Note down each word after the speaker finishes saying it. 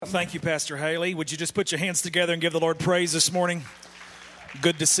Thank you, Pastor Haley. Would you just put your hands together and give the Lord praise this morning?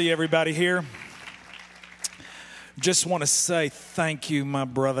 Good to see everybody here. Just want to say thank you, my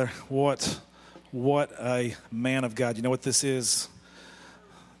brother. What a man of God. You know what this is?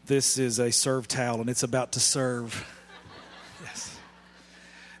 This is a serve towel, and it's about to serve. Yes.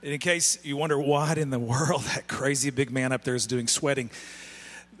 And in case you wonder what in the world that crazy big man up there is doing sweating,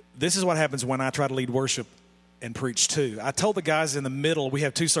 this is what happens when I try to lead worship and preach too. I told the guys in the middle, we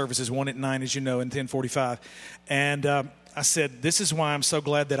have two services, one at 9, as you know, and 10:45. And I said, this is why I'm so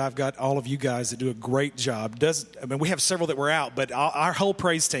glad that I've got all of you guys that do a great job. We have several that were out, but our whole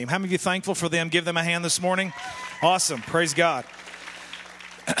praise team, how many of you thankful for them? Give them a hand this morning. Awesome. Praise God.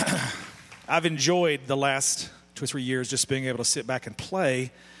 I've enjoyed the last 2 or 3 years just being able to sit back and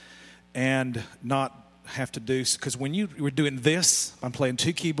play and not have to do, because when you were doing this, I'm playing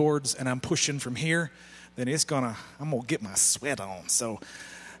 2 keyboards and I'm pushing from here, then I'm going to get my sweat on. So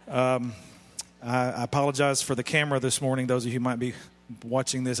I apologize for the camera this morning, those of you who might be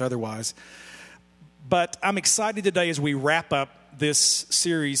watching this otherwise. But I'm excited today as we wrap up this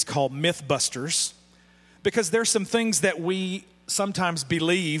series called Mythbusters, because there's some things that we sometimes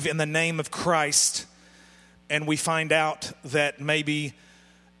believe in the name of Christ, and we find out that maybe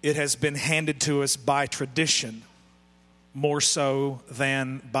it has been handed to us by tradition, more so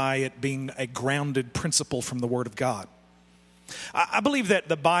than by it being a grounded principle from the Word of God. I believe that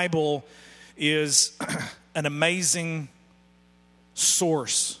the Bible is an amazing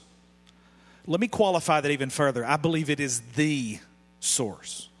source. Let me qualify that even further. I believe it is the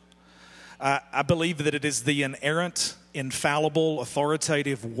source. I believe that it is the inerrant, infallible,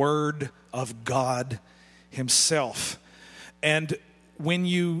 authoritative Word of God Himself. And when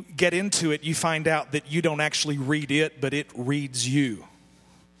you get into it, you find out that you don't actually read it, but it reads you.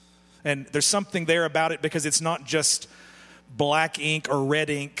 And there's something there about it because it's not just black ink or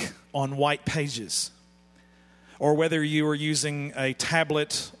red ink on white pages. Or whether you are using a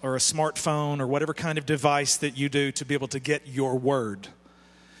tablet or a smartphone or whatever kind of device that you do to be able to get your word.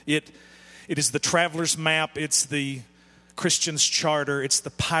 It is the traveler's map, it's the Christian's charter, it's the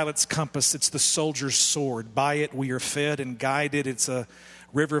pilot's compass, it's the soldier's sword. By it we are fed and guided. It's a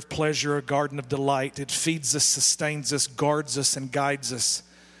river of pleasure, a garden of delight. It feeds us, sustains us, guards us, and guides us.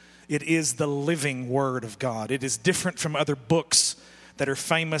 It is the living Word of God. It is different from other books that are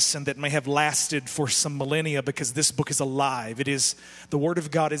famous and that may have lasted for some millennia, because this book is alive. The Word of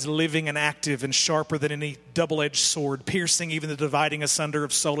God is living and active and sharper than any double-edged sword, piercing even the dividing asunder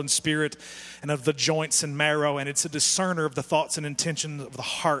of soul and spirit and of the joints and marrow, and it's a discerner of the thoughts and intentions of the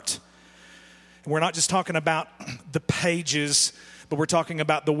heart. And we're not just talking about the pages, but we're talking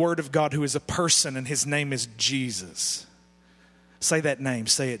about the Word of God, who is a person, and His name is Jesus. Say that name.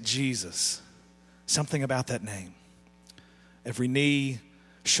 Say it, Jesus. Something about that name. Every knee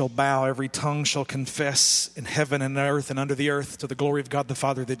shall bow, every tongue shall confess in heaven and earth and under the earth to the glory of God the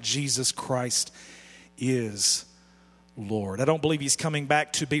Father that Jesus Christ is Lord. I don't believe He's coming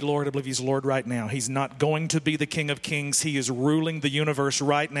back to be Lord. I believe He's Lord right now. He's not going to be the King of Kings. He is ruling the universe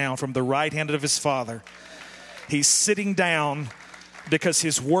right now from the right hand of His Father. He's sitting down because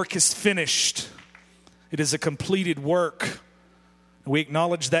His work is finished. It is a completed work. We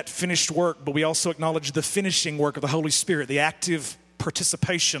acknowledge that finished work, but we also acknowledge the finishing work of the Holy Spirit, the active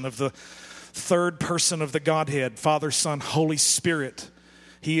participation of the third person of the Godhead, Father, Son, Holy Spirit.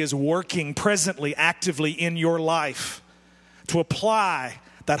 He is working presently, actively in your life to apply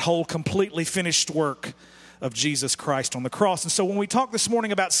that whole completely finished work of Jesus Christ on the cross. And so when we talk this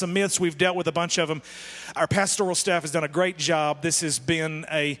morning about some myths, we've dealt with a bunch of them. Our pastoral staff has done a great job. This has been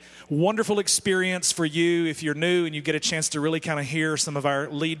a wonderful experience for you if you're new and you get a chance to really kind of hear some of our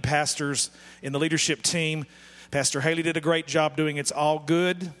lead pastors in the leadership team. Pastor Haley did a great job doing It's All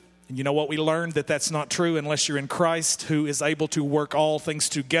Good. And you know what we learned? That's not true unless you're in Christ, who is able to work all things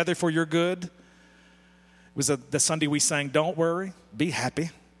together for your good. It was the Sunday we sang, Don't Worry, Be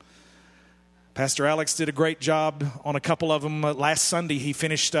Happy. Pastor Alex did a great job on a couple of them. Last Sunday, he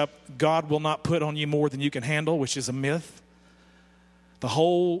finished up, God will not put on you more than you can handle, which is a myth. The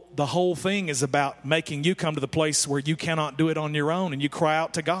whole thing is about making you come to the place where you cannot do it on your own and you cry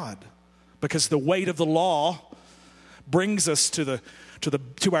out to God. Because the weight of the law brings us to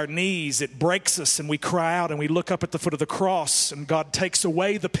our knees. It breaks us and we cry out and we look up at the foot of the cross, and God takes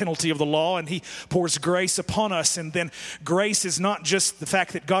away the penalty of the law and He pours grace upon us. And then grace is not just the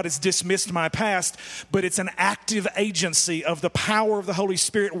fact that God has dismissed my past, but it's an active agency of the power of the Holy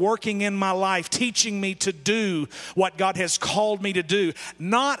Spirit working in my life, teaching me to do what God has called me to do,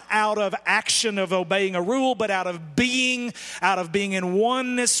 not out of action of obeying a rule, but out of being in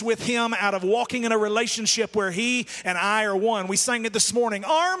oneness with Him, out of walking in a relationship where He and I are one. We sang it this this morning.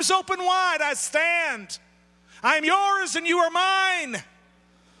 Arms open wide, I stand. I am yours and you are mine.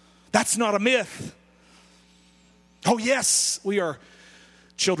 That's not a myth. Oh yes, we are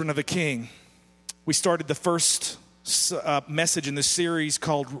children of the King. We started the first message in this series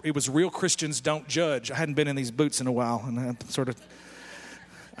called, it was Real Christians Don't Judge. I hadn't been in these boots in a while, and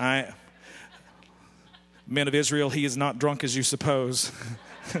men of Israel, he is not drunk as you suppose.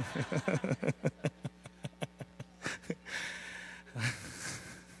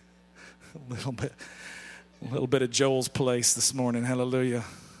 A little bit of Joel's place this morning. Hallelujah.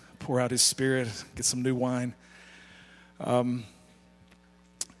 Pour out his Spirit. Get some new wine.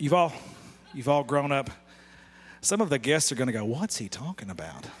 You've all grown up. Some of the guests are going to go, what's he talking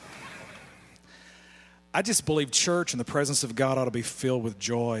about? I just believe church and the presence of God ought to be filled with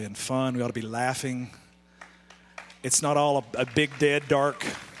joy and fun. We ought to be laughing. It's not all a big, dead, dark.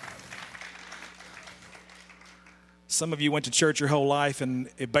 Some of you went to church your whole life, and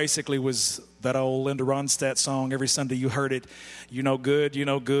it basically was that old Linda Ronstadt song. Every Sunday you heard it. You know good, you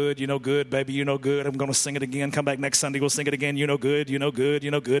know good, you know good, baby, you know good. I'm going to sing it again. Come back next Sunday, we'll sing it again. You know good, you know good,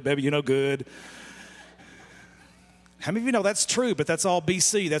 you know good, baby, you know good. How many of you know that's true, but that's all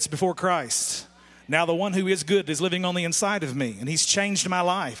BC. That's before Christ. Now the one who is good is living on the inside of me, and he's changed my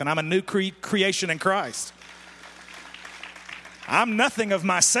life, and I'm a new creation in Christ. I'm nothing of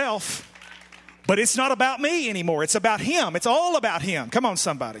myself. But it's not about me anymore. It's about him. It's all about him. Come on,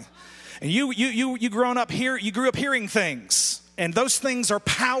 somebody. And you grew up hearing things, and those things are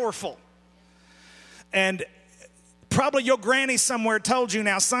powerful. And probably your granny somewhere told you,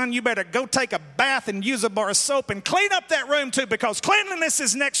 now, son, you better go take a bath and use a bar of soap and clean up that room too, because cleanliness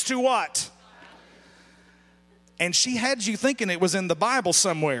is next to what? And she had you thinking it was in the Bible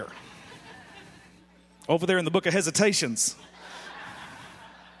somewhere. Over there in the book of Hesitations.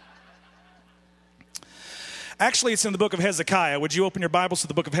 Actually, it's in the book of Hezekiah. Would you open your Bibles to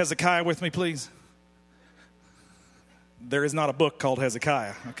the book of Hezekiah with me, please? There is not a book called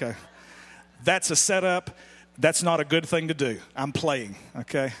Hezekiah, okay? That's a setup. That's not a good thing to do. I'm playing,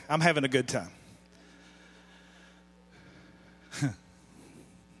 okay? I'm having a good time. It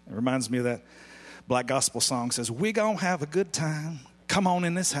reminds me of that Black Gospel song. Says, we gonna have a good time. Come on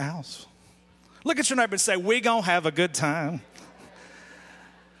in this house. Look at your neighbor and say, we gonna have a good time.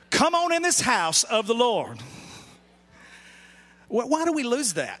 Come on in this house of the Lord. Why do we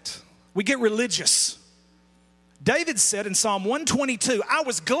lose that? We get religious. David said in Psalm 122, I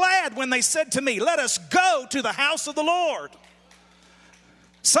was glad when they said to me, let us go to the house of the Lord.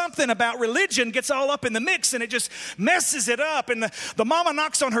 Something about religion gets all up in the mix, and it just messes it up. And the mama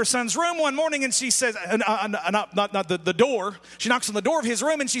knocks on her son's room one morning, and she says, not the door. She knocks on the door of his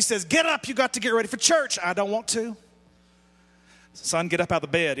room, and she says, get up, you got to get ready for church. I don't want to. Son, get up out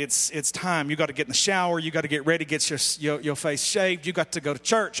of the bed. It's time. You got to get in the shower. You got to get ready, get your face shaved. You got to go to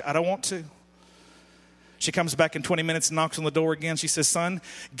church. I don't want to. She comes back in 20 minutes and knocks on the door again. She says, son,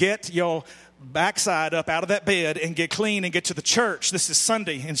 get your backside up out of that bed and get clean and get to the church. This is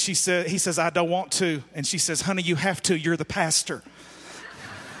Sunday. And he says, I don't want to. And she says, honey, you have to. You're the pastor.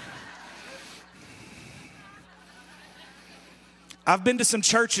 I've been to some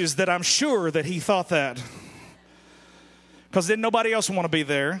churches that I'm sure that he thought that. Because then nobody else will want to be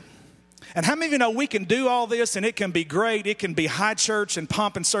there. And how many of you know we can do all this and it can be great. It can be high church and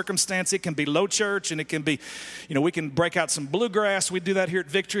pomp and circumstance. It can be low church, and it can be, we can break out some bluegrass. We do that here at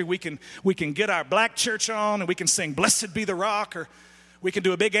Victory. We can get our black church on, and we can sing Blessed Be the Rock, or we can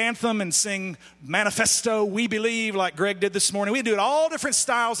do a big anthem and sing Manifesto, We Believe, like Greg did this morning. We do it all different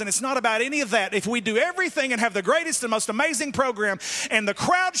styles, and it's not about any of that. If we do everything and have the greatest and most amazing program, and the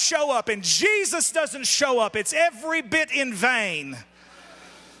crowd show up and Jesus doesn't show up, it's every bit in vain.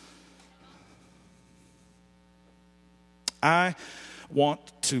 I want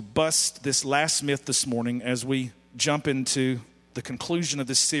to bust this last myth this morning as we jump into the conclusion of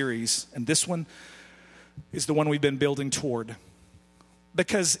this series, and this one is the one we've been building toward.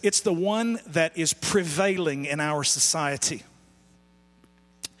 Because it's the one that is prevailing in our society.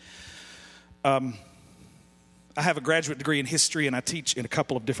 I have a graduate degree in history, and I teach in a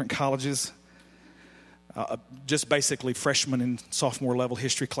couple of different colleges. Just basically freshman and sophomore level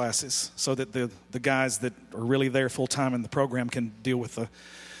history classes, so that the guys that are really there full time in the program can deal with the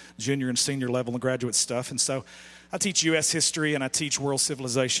junior and senior level and graduate stuff. And so I teach U.S. history and I teach world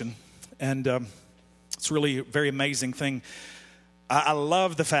civilization. And it's really a very amazing thing. I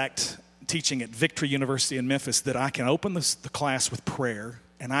love the fact, teaching at Victory University in Memphis, that I can open the class with prayer,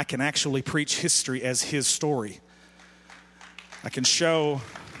 and I can actually preach history as his story. I can show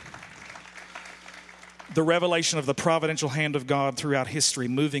the revelation of the providential hand of God throughout history,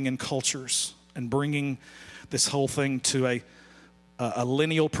 moving in cultures and bringing this whole thing to a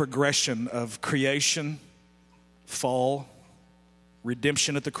lineal progression of creation, fall,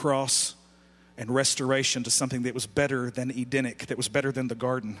 redemption at the cross, and restoration to something that was better than Edenic, that was better than the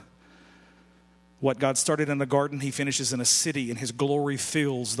garden. What God started in the garden, he finishes in a city, and his glory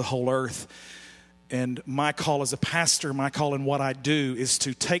fills the whole earth. And my call as a pastor, my call in what I do is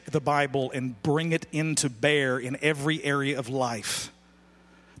to take the Bible and bring it into bear in every area of life.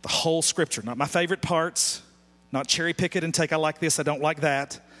 The whole Scripture, not my favorite parts, not cherry pick it and take I like this, I don't like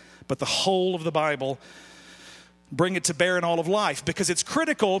that, but the whole of the Bible, bring it to bear in all of life, because it's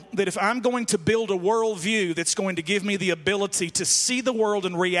critical that if I'm going to build a worldview that's going to give me the ability to see the world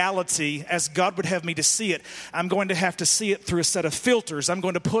in reality as God would have me to see it, I'm going to have to see it through a set of filters. I'm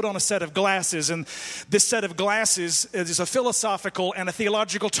going to put on a set of glasses, and this set of glasses is a philosophical and a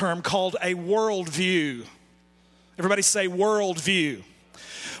theological term called a worldview. Everybody say worldview.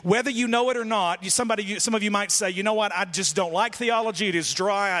 Whether you know it or not, some of you might say, you know what, I just don't like theology. It is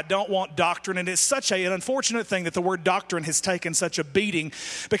dry. I don't want doctrine. And it's such an unfortunate thing that the word doctrine has taken such a beating,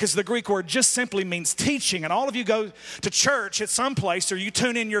 because the Greek word just simply means teaching. And all of you go to church at some place, or you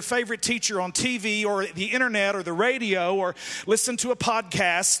tune in your favorite teacher on TV or the internet or the radio, or listen to a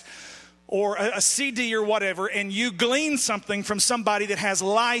podcast or a CD or whatever, and you glean something from somebody that has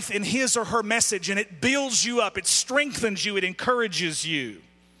life in his or her message, and it builds you up, it strengthens you, it encourages you.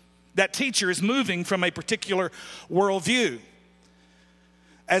 That teacher is moving from a particular worldview.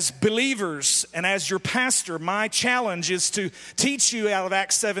 As believers and as your pastor, my challenge is to teach you out of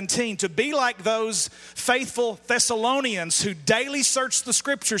Acts 17 to be like those faithful Thessalonians who daily search the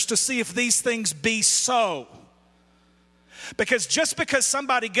Scriptures to see if these things be so. Because just because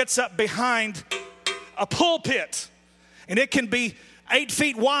somebody gets up behind a pulpit, and it can be 8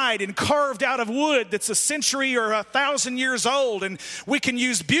 feet wide and carved out of wood that's a century or 1,000 years old, and we can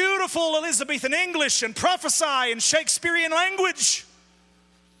use beautiful Elizabethan English and prophesy in Shakespearean language.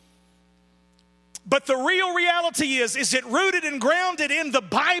 But the real reality is it rooted and grounded in the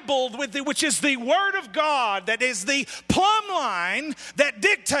Bible, which is the Word of God, that is the plumb line that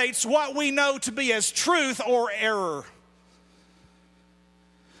dictates what we know to be as truth or error.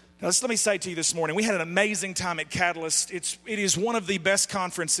 Now, let me say to you this morning, we had an amazing time at Catalyst. It is one of the best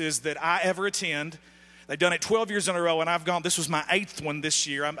conferences that I ever attend. They've done it 12 years in a row, and I've gone. This was my 8th one this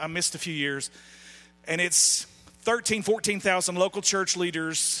year. I missed a few years. And it's 14,000 local church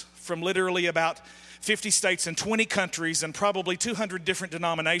leaders from literally about 50 states and 20 countries and probably 200 different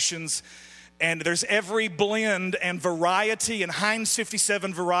denominations. And there's every blend and variety and Heinz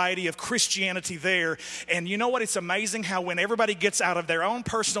 57 variety of Christianity there. And you know what? It's amazing how when everybody gets out of their own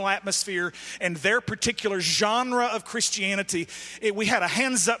personal atmosphere and their particular genre of Christianity, we had a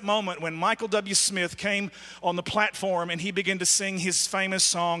hands-up moment when Michael W. Smith came on the platform and he began to sing his famous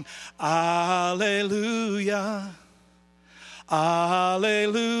song, Alleluia,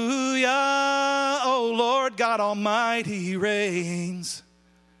 Alleluia, oh Lord God Almighty reigns.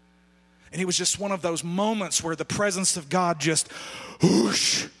 And it was just one of those moments where the presence of God just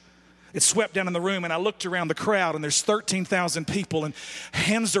whoosh, it swept down in the room. And I looked around the crowd, and there's 13,000 people, and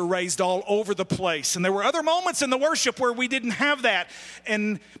hands are raised all over the place. And there were other moments in the worship where we didn't have that,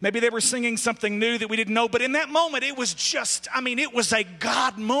 and maybe they were singing something new that we didn't know. But in that moment, it was just, it was a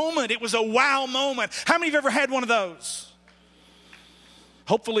God moment. It was a wow moment. How many of you have ever had one of those?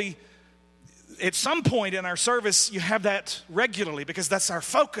 Hopefully, at some point in our service, you have that regularly, because that's our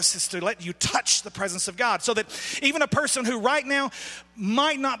focus, is to let you touch the presence of God, so that even a person who right now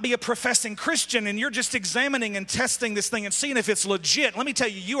might not be a professing Christian, and you're just examining and testing this thing and seeing if it's legit, let me tell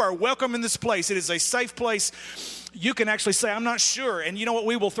you, you are welcome in this place. It is a safe place. You can actually say, I'm not sure. And you know what?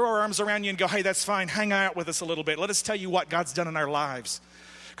 We will throw our arms around you and go, hey, that's fine. Hang out with us a little bit. Let us tell you what God's done in our lives,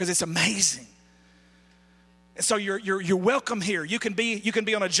 because it's amazing. So you're welcome here. You can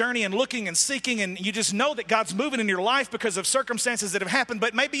be on a journey and looking and seeking, and you just know that God's moving in your life because of circumstances that have happened,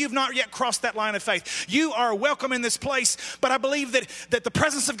 but maybe you've not yet crossed that line of faith. You are welcome in this place, but I believe that the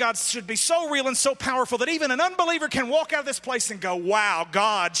presence of God should be so real and so powerful that even an unbeliever can walk out of this place and go, wow,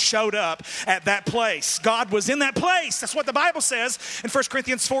 God showed up at that place. God was in that place. That's what the Bible says in 1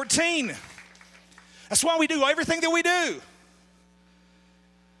 Corinthians 14. That's why we do everything that we do.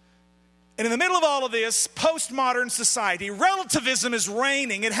 And in the middle of all of this, postmodern society, relativism is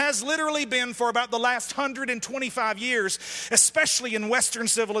reigning. It has literally been for about the last 125 years, especially in Western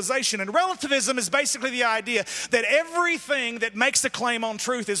civilization. And relativism is basically the idea that everything that makes a claim on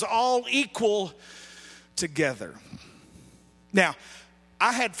truth is all equal together. Now,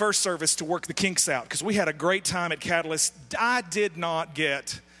 I had first service to work the kinks out because we had a great time at Catalyst. I did not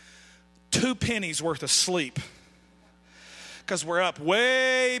get 2 pennies worth of sleep, because we're up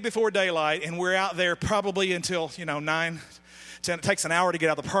way before daylight, and we're out there probably until, 9, It takes an hour to get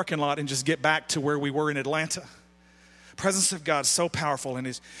out of the parking lot and just get back to where we were in Atlanta. Presence of God is so powerful, and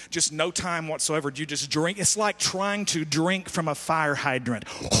it's just no time whatsoever. You just drink. It's like trying to drink from a fire hydrant.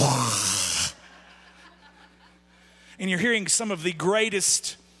 And you're hearing some of the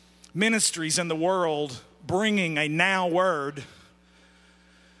greatest ministries in the world bringing a now word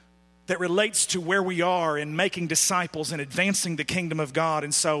that relates to where we are in making disciples and advancing the kingdom of God.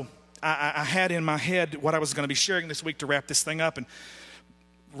 And so I had in my head what I was going to be sharing this week to wrap this thing up, and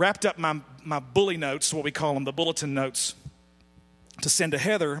wrapped up my bully notes, what we call them, the bulletin notes, to send to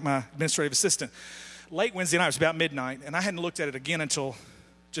Heather, my administrative assistant, late Wednesday night. It was about midnight, and I hadn't looked at it again until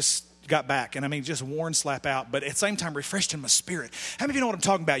just got back. And I mean, just worn slap out, but at the same time refreshed in my spirit. How many of you know what I'm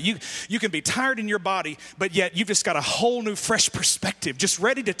talking about? You can be tired in your body, but yet you've just got a whole new fresh perspective, just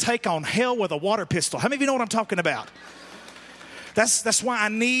ready to take on hell with a water pistol. How many of you know what I'm talking about? That's why I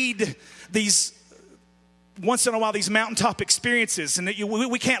need these, once in a while, these mountaintop experiences. And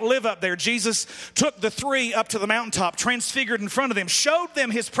we can't live up there. Jesus took the three up to the mountaintop, transfigured in front of them, showed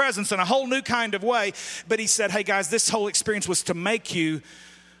them his presence in a whole new kind of way. But he said, hey guys, this whole experience was to make you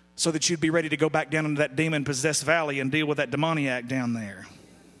so that you'd be ready to go back down into that demon-possessed valley and deal with that demoniac down there.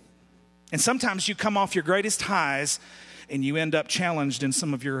 And sometimes you come off your greatest highs and you end up challenged in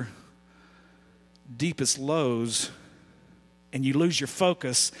some of your deepest lows, and you lose your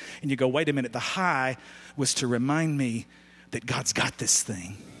focus and you go, wait a minute, the high was to remind me that God's got this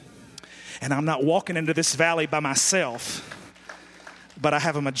thing. And I'm not walking into this valley by myself, but I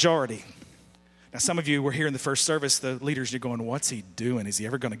have a majority. Now, some of you were here in the first service, the leaders, you're going, what's he doing? Is he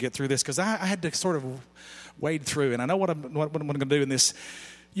ever going to get through this? Because I had to sort of wade through, and I know what I'm going to do in this.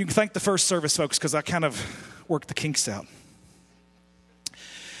 You can thank the first service folks, because I kind of worked the kinks out.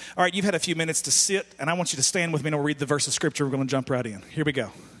 All right, you've had a few minutes to sit, and I want you to stand with me, and we'll read the verse of Scripture. We're going to jump right in. Here we go.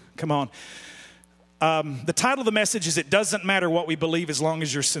 Come on. The title of the message is, It Doesn't Matter What We Believe as Long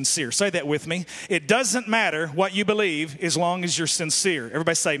as You're Sincere. Say that with me. It doesn't matter what you believe as long as you're sincere.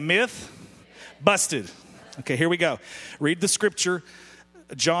 Everybody say, myth busted. Okay, here we go. Read the Scripture.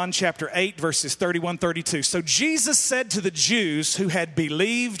 John chapter 8, verses 31, 32. So Jesus said to the Jews who had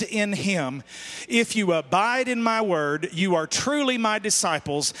believed in him, if you abide in my word, you are truly my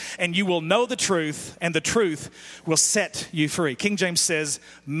disciples, and you will know the truth, and the truth will set you free. King James says,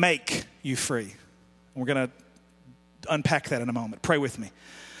 make you free. We're going to unpack that in a moment. Pray with me.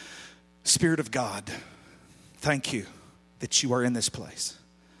 Spirit of God, thank you that you are in this place.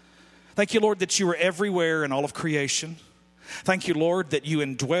 Thank you, Lord, that you are everywhere in all of creation. Thank you, Lord, that you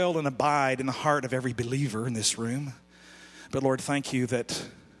indwell and abide in the heart of every believer in this room. But Lord, thank you that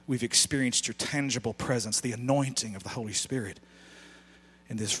we've experienced your tangible presence, the anointing of the Holy Spirit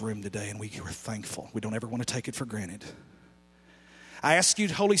in this room today, and we are thankful. We don't ever want to take it for granted. I ask you,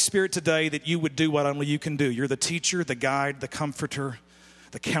 Holy Spirit, today that you would do what only you can do. You're the teacher, the guide, the comforter,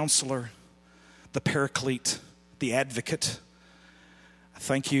 the counselor, the paraclete, the advocate. I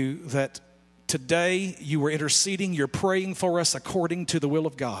thank you that today you were interceding, you're praying for us according to the will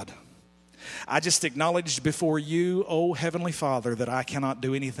of God. I just acknowledged before you, oh Heavenly Father, that I cannot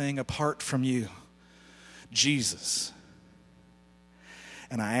do anything apart from you, Jesus.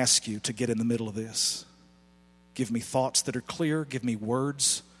 And I ask you to get in the middle of this. Give me thoughts that are clear, give me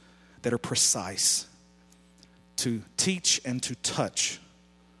words that are precise to teach and to touch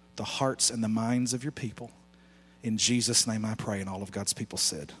the hearts and the minds of your people. In Jesus' name I pray, and all of God's people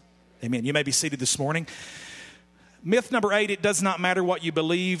said, amen. You may be seated this morning. Myth number 8, it does not matter what you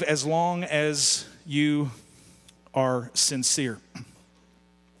believe as long as you are sincere.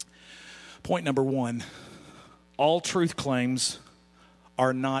 Point number 1, all truth claims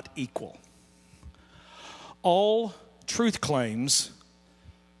are not equal. All truth claims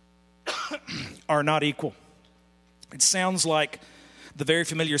are not equal. It sounds like the very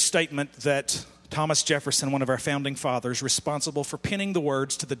familiar statement that Thomas Jefferson, one of our founding fathers, responsible for penning the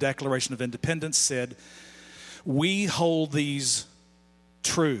words to the Declaration of Independence, said, we hold these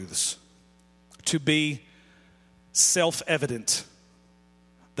truths to be self-evident,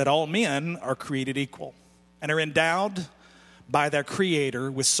 that all men are created equal and are endowed by their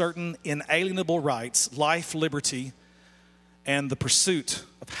Creator with certain inalienable rights, life, liberty, and the pursuit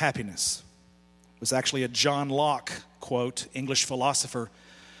of happiness. It was actually a John Locke quote, English philosopher,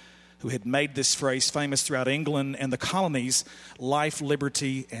 who had made this phrase famous throughout England and the colonies, life,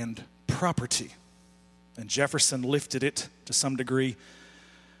 liberty, and property. And Jefferson lifted it to some degree,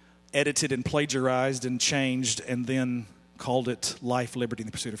 edited and plagiarized and changed, and then called it life, liberty, and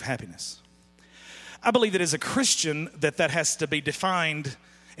the pursuit of happiness. I believe that as a Christian that has to be defined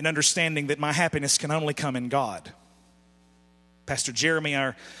in understanding that my happiness can only come in God. Pastor Jeremy,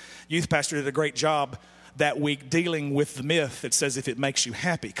 our youth pastor, did a great job that week dealing with the myth that says if it makes you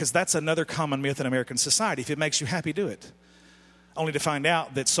happy, because that's another common myth in American society. If it makes you happy, do it. Only to find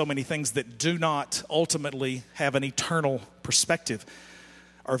out that so many things that do not ultimately have an eternal perspective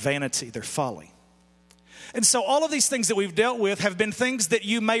are vanity, they're folly. And so all of these things that we've dealt with have been things that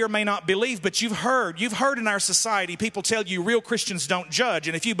you may or may not believe, but you've heard in our society people tell you real Christians don't judge.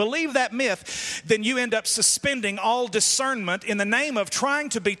 And if you believe that myth, then you end up suspending all discernment in the name of trying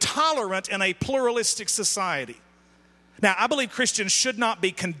to be tolerant in a pluralistic society. Now, I believe Christians should not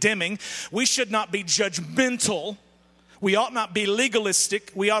be condemning. We should not be judgmental. We ought not be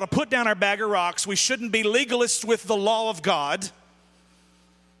legalistic. We ought to put down our bag of rocks. We shouldn't be legalists with the law of God.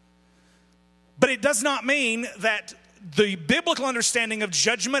 But it does not mean that the biblical understanding of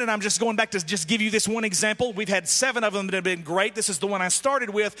judgment, and I'm just going back to just give you this one example. We've had 7 of them that have been great. This is the one I started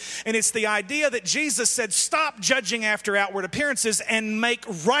with. And it's the idea that Jesus said, stop judging after outward appearances and make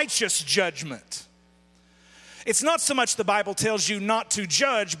righteous judgment. It's not so much the Bible tells you not to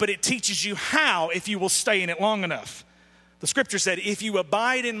judge, but it teaches you how if you will stay in it long enough. The scripture said, if you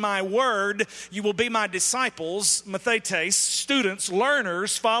abide in my word, you will be my disciples, mathetes, students,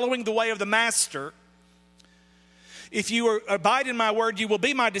 learners, following the way of the master. If you abide in my word, you will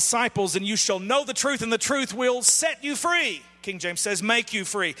be my disciples, and you shall know the truth, and the truth will set you free. King James says, make you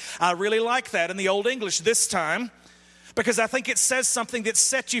free. I really like that in the Old English this time, because I think it says something that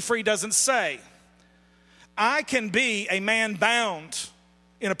set you free doesn't say. I can be a man bound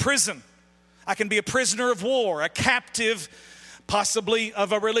in a prison. I can be a prisoner of war, a captive, possibly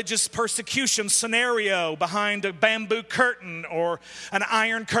of a religious persecution scenario behind a bamboo curtain or an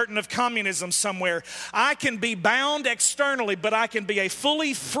iron curtain of communism somewhere. I can be bound externally, but I can be a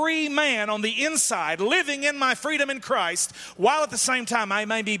fully free man on the inside, living in my freedom in Christ, while at the same time I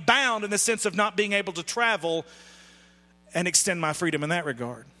may be bound in the sense of not being able to travel and extend my freedom in that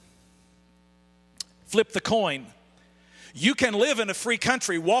regard. Flip the coin. You can live in a free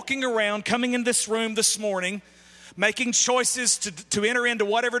country, walking around, coming in this room this morning, making choices to enter into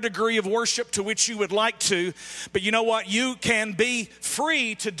whatever degree of worship to which you would like to. But you know what? You can be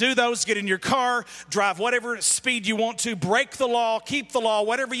free to do those, get in your car, drive whatever speed you want to, break the law, keep the law,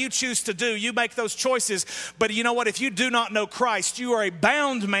 whatever you choose to do, you make those choices. But you know what? If you do not know Christ, you are a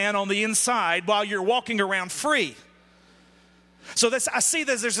bound man on the inside while you're walking around free. So I see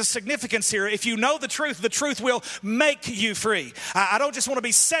that there's a significance here. If you know the truth will make you free. I don't just want to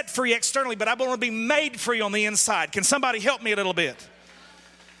be set free externally, but I want to be made free on the inside. Can somebody help me a little bit?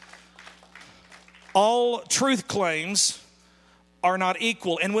 All truth claims are not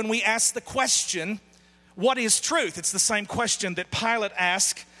equal. And when we ask the question, what is truth? It's the same question that Pilate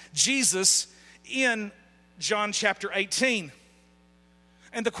asked Jesus in John chapter 18.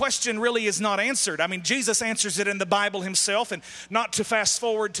 And the question really is not answered. I mean, Jesus answers it in the Bible himself. And not to fast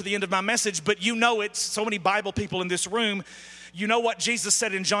forward to the end of my message, but you know it. So many Bible people in this room. You know what Jesus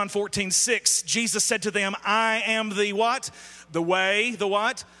said in John 14:6. Jesus said to them, I am the what? The way, the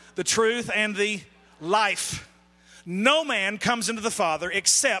what? The truth and the life. No man comes into the Father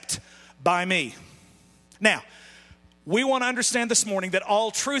except by me. Now, we want to understand this morning that all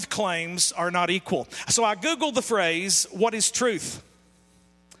truth claims are not equal. So I Googled the phrase, what is truth?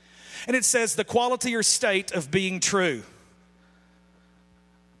 And it says the quality or state of being true.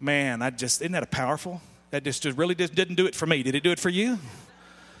 Man, isn't that powerful? That just really didn't do it for me. Did it do it for you?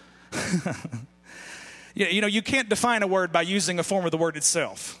 You know, you can't define a word by using a form of the word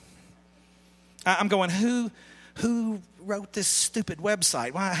itself. I'm going, who wrote this stupid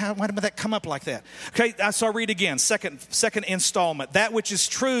website? Why did that come up like that? Okay, so I read again, second installment. That which is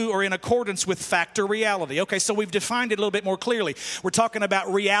true or in accordance with fact or reality. Okay, so we've defined it a little bit more clearly. We're talking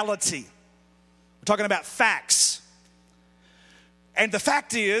about reality. We're talking about facts. And the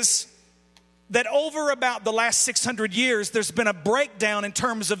fact is that over about the last 600 years, there's been a breakdown in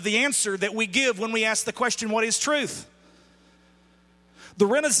terms of the answer that we give when we ask the question, what is truth? The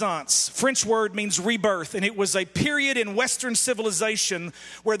Renaissance, French word, means rebirth, and it was a period in Western civilization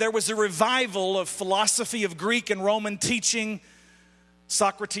where there was a revival of philosophy of Greek and Roman teaching.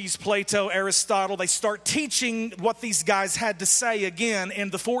 Socrates, Plato, Aristotle, they start teaching what these guys had to say again in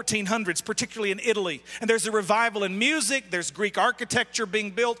the 1400s, particularly in Italy. And there's a revival in music, there's Greek architecture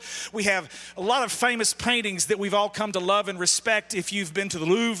being built. We have a lot of famous paintings that we've all come to love and respect if you've been to the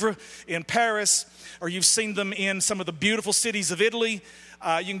Louvre in Paris, or you've seen them in some of the beautiful cities of Italy.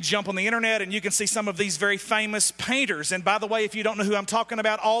 You can jump on the internet and you can see some of these very famous painters. And by the way, if you don't know who I'm talking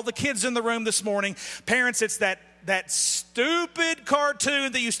about, all the kids in the room this morning, parents, it's that stupid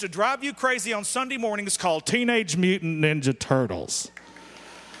cartoon that used to drive you crazy on Sunday mornings called Teenage Mutant Ninja Turtles.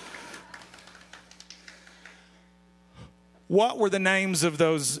 What were the names of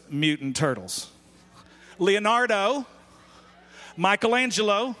those mutant turtles? Leonardo,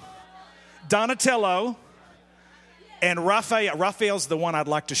 Michelangelo, Donatello, and Raphael. Raphael's the one I'd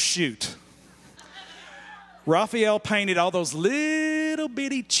like to shoot. Raphael painted all those little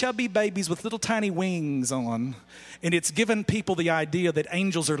bitty chubby babies with little tiny wings on, and it's given people the idea that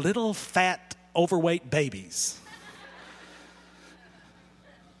angels are little fat, overweight babies.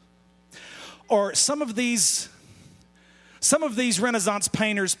 Or some of these Renaissance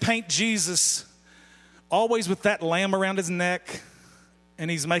painters paint Jesus always with that lamb around his neck,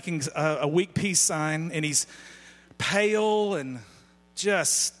 and he's making a weak peace sign, and he's pale and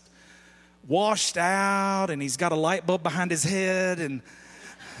just washed out, and he's got a light bulb behind his head, and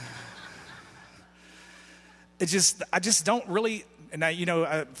I just don't really. Now,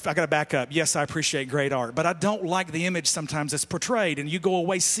 I got to back up. Yes, I appreciate great art, but I don't like the image sometimes that's portrayed, and you go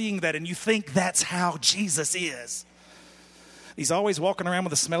away seeing that, and you think that's how Jesus is. He's always walking around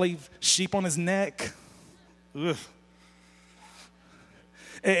with a smelly sheep on his neck. Ugh.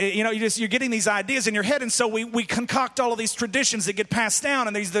 You're getting these ideas in your head, and so we concoct all of these traditions that get passed down,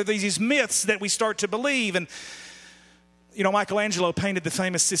 and these myths that we start to believe. And Michelangelo painted the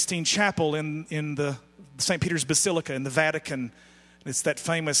famous Sistine Chapel in the St. Peter's Basilica in the Vatican. It's that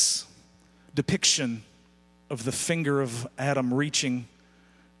famous depiction of the finger of Adam reaching,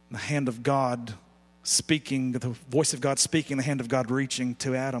 the hand of God speaking, the voice of God speaking, the hand of God reaching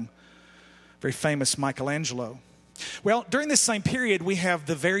to Adam. Very famous Michelangelo. Well, during this same period, we have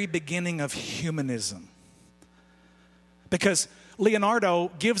the very beginning of humanism. Because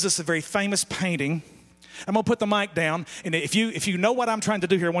Leonardo gives us a very famous painting. I'm going to put the mic down, and if you know what I'm trying to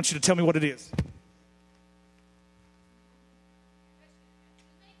do here, I want you to tell me what it is.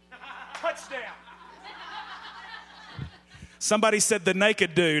 Touchdown. Somebody said the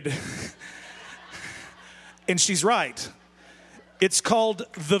naked dude. And she's right. It's called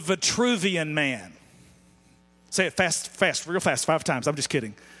the Vitruvian Man. Say it fast, real fast, 5 times. I'm just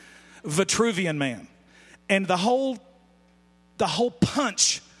kidding. Vitruvian Man. And the whole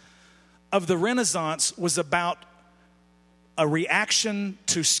punch of the Renaissance was about a reaction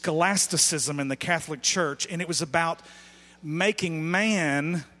to scholasticism in the Catholic Church, and it was about making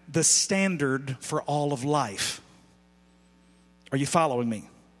man the standard for all of life. Are you following me?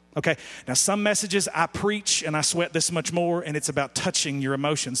 Okay, now some messages I preach and I sweat this much more, and it's about touching your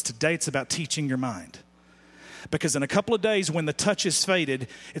emotions. Today it's about teaching your mind. Because in a couple of days when the touch is faded,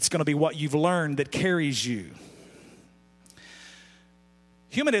 it's going to be what you've learned that carries you.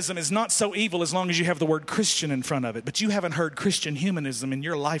 Humanism is not so evil as long as you have the word Christian in front of it, but you haven't heard Christian humanism in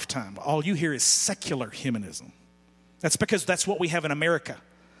your lifetime. All you hear is secular humanism. That's because that's what we have in America.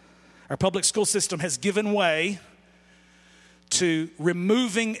 Our public school system has given way to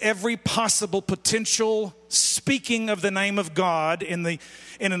removing every possible potential speaking of the name of God in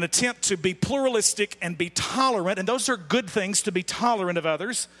an attempt to be pluralistic and be tolerant. And those are good things, to be tolerant of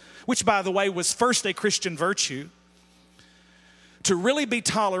others, which, by the way, was first a Christian virtue. To really be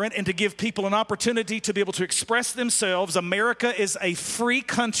tolerant and to give people an opportunity to be able to express themselves. America is a free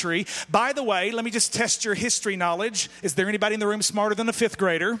country. By the way, let me just test your history knowledge. Is there anybody in the room smarter than a 5th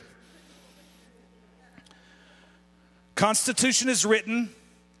grader? Constitution is written.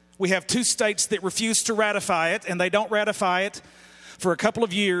 We have 2 states that refuse to ratify it, and they don't ratify it for a couple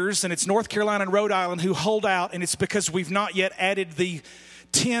of years, and it's North Carolina and Rhode Island who hold out, and it's because we've not yet added the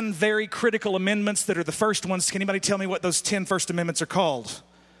 10 very critical amendments that are the first ones. Can anybody tell me what those 10 first amendments are called?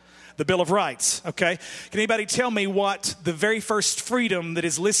 The Bill of Rights, okay? Can anybody tell me what the very first freedom that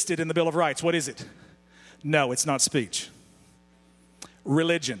is listed in the Bill of Rights, what is it? No, it's not speech.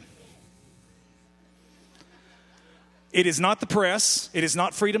 Religion. It is not the press. It is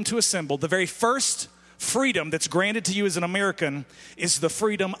not freedom to assemble. The very first freedom that's granted to you as an American is the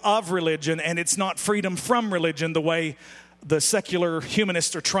freedom of religion, and it's not freedom from religion the way the secular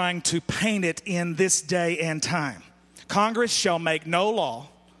humanists are trying to paint it in this day and time. Congress shall make no law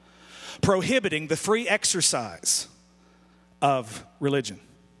prohibiting the free exercise of religion.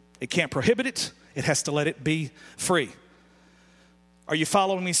 It can't prohibit it. It has to let it be free. Are you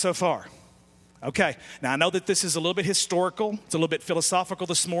following me so far? Okay, now I know that this is a little bit historical, it's a little bit philosophical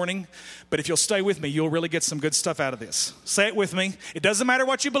this morning, but if you'll stay with me, you'll really get some good stuff out of this. Say it with me. It doesn't matter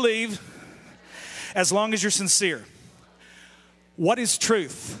what you believe, as long as you're sincere. What is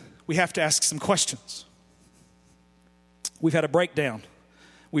truth? We have to ask some questions. We've had a breakdown.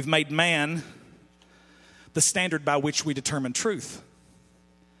 We've made man the standard by which we determine truth.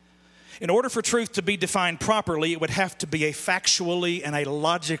 In order for truth to be defined properly, it would have to be a factually and a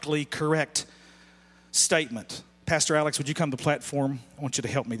logically correct statement. Pastor Alex, would you come to the platform? I want you to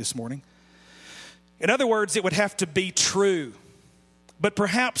help me this morning. In other words, it would have to be true. But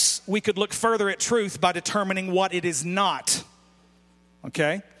perhaps we could look further at truth by determining what it is not.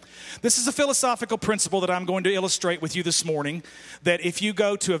 Okay? This is a philosophical principle that I'm going to illustrate with you this morning, that if you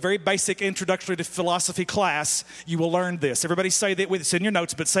go to a very basic introductory to philosophy class, you will learn this. Everybody say that it's in your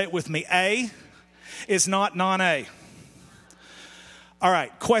notes, but say it with me. A is not non-A. All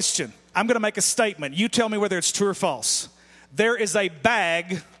right, question. I'm going to make a statement. You tell me whether it's true or false. There is a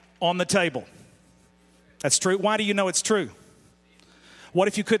bag on the table. That's true. Why do you know it's true? What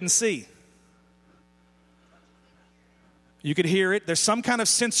if you couldn't see? You could hear it. There's some kind of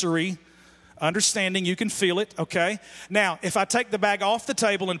sensory understanding. You can feel it, okay? Now, if I take the bag off the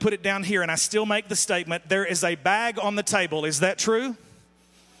table and put it down here and I still make the statement, there is a bag on the table. Is that true?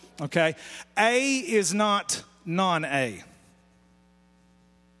 Okay. A is not non-A.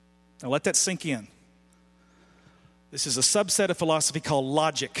 Now let that sink in. This is a subset of philosophy called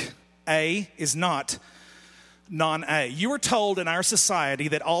logic. A is not non-A. You are told in our society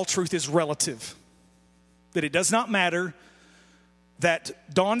that all truth is relative, that it does not matter, that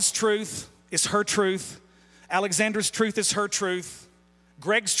Dawn's truth is her truth, Alexander's truth is her truth,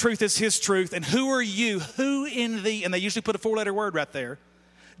 Greg's truth is his truth, and who are you, who in the, and they usually put a 4-letter word right there,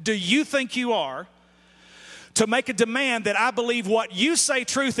 do you think you are to make a demand that I believe what you say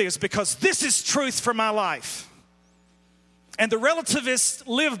truth is because this is truth for my life? And the relativists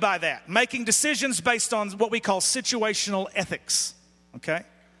live by that, making decisions based on what we call situational ethics, okay?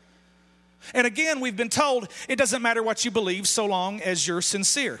 And again, we've been told it doesn't matter what you believe so long as you're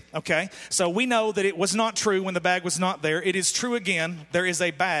sincere, okay? So we know that it was not true when the bag was not there. It is true again. There is a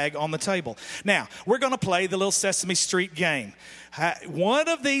bag on the table. Now, we're going to play the little Sesame Street game. One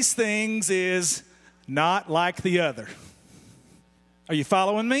of these things is not like the other. Are you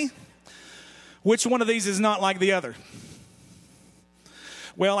following me? Which one of these is not like the other?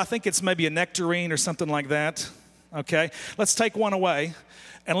 Well, I think it's maybe a nectarine or something like that, okay? Let's take one away.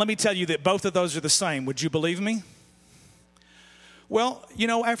 And let me tell you that both of those are the same. Would you believe me? Well, you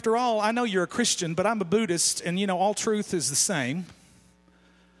know, after all, I know you're a Christian, but I'm a Buddhist, and, you know, all truth is the same.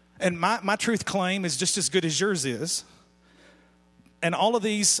 And my truth claim is just as good as yours is. And all of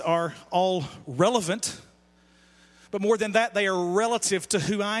these are all relevant. But more than that, they are relative to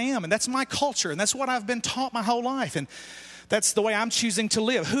who I am. And that's my culture, and that's what I've been taught my whole life. And that's the way I'm choosing to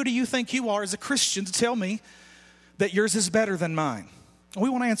live. Who do you think you are as a Christian to tell me that yours is better than mine? We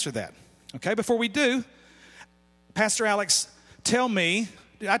want to answer that. Okay, before we do, Pastor Alex, tell me,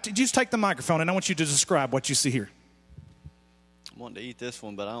 just take the microphone and I want you to describe what you see here. I wanted to eat this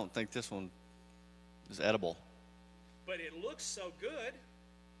one, but I don't think this one is edible. But it looks so good.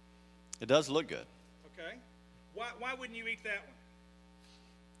 It does look good. Okay. Why wouldn't you eat that one?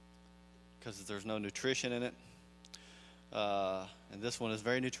 Because there's no nutrition in it. And this one is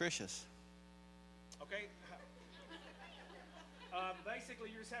very nutritious. Okay. Basically,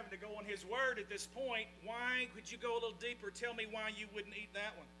 you're just having to go on his word at this point. Why could you go a little deeper? Tell me why you wouldn't eat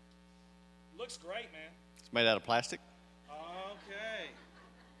that one. Looks great, man. It's made out of plastic. Okay.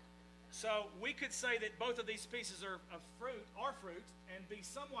 So we could say that both of these pieces are fruit, and be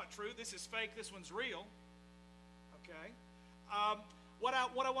somewhat true. This is fake. This one's real. Okay. What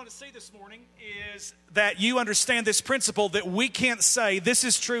I want to see this morning is that you understand this principle that we can't say this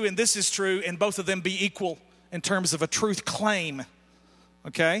is true and this is true and both of them be equal in terms of a truth claim.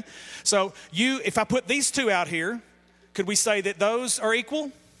 Okay? So if I put these two out here, could we say that those are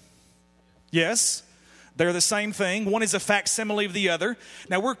equal? Yes. They're the same thing. One is a facsimile of the other.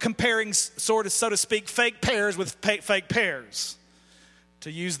 Now we're comparing, so to speak, fake pears with fake pears,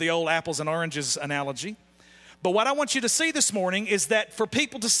 to use the old apples and oranges analogy. But what I want you to see this morning is that for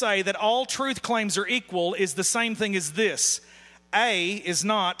people to say that all truth claims are equal is the same thing as this. A is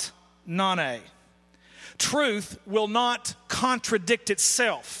not non-A. Truth will not contradict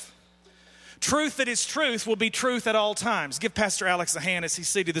itself. Truth that is truth will be truth at all times. Give Pastor Alex a hand as he's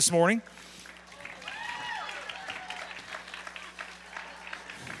seated this morning.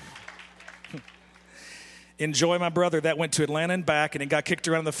 Enjoy, my brother. That went to Atlanta and back, and it got kicked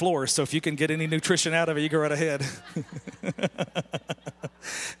around the floor. So if you can get any nutrition out of it, you go right ahead.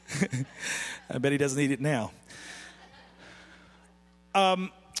 I bet he doesn't eat it now.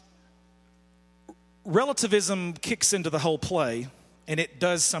 Relativism kicks into the whole play, and it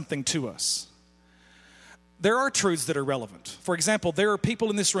does something to us. There are truths that are relevant. For example, there are people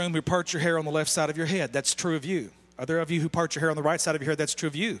in this room who part your hair on the left side of your head. That's true of you. Other of you who part your hair on the right side of your head, that's true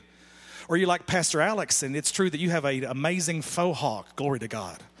of you. Or you like Pastor Alex, and it's true that you have an amazing faux hawk. Glory to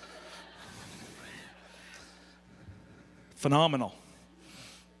God. Phenomenal.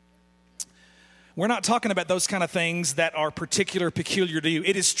 We're not talking about those kind of things that are peculiar to you.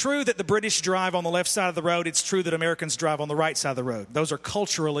 It is true that the British drive on the left side of the road. It's true that Americans drive on the right side of the road. Those are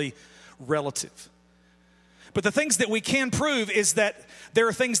culturally relative. But the things that we can prove is that there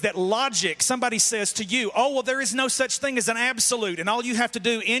are things that logic, somebody says to you, oh, well, there is no such thing as an absolute. And all you have to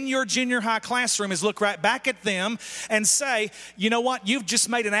do in your junior high classroom is look right back at them and say, you know what? You've just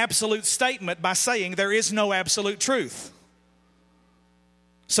made an absolute statement by saying there is no absolute truth.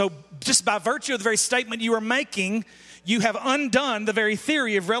 So just by virtue of the very statement you are making, you have undone the very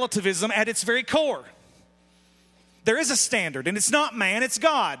theory of relativism at its very core. There is a standard, and it's not man, it's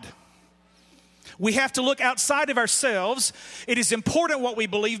God. We have to look outside of ourselves. It is important what we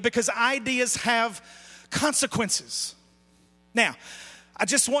believe because ideas have consequences. Now, I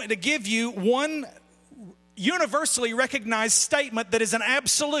just want to give you one universally recognized statement that is an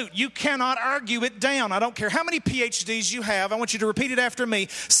absolute. You cannot argue it down. I don't care how many PhDs you have. I want you to repeat it after me.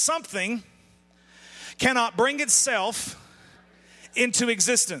 Something cannot bring itself into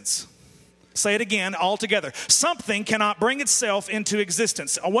existence. Say it again, all together. Something cannot bring itself into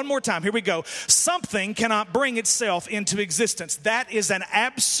existence. One more time, here we go. Something cannot bring itself into existence. That is an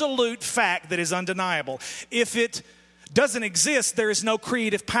absolute fact that is undeniable. If it doesn't exist, there is no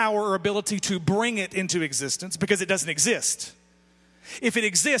creative power or ability to bring it into existence because it doesn't exist. If it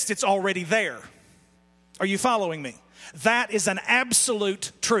exists, it's already there. Are you following me? That is an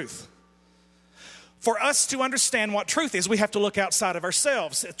absolute truth. For us to understand what truth is, we have to look outside of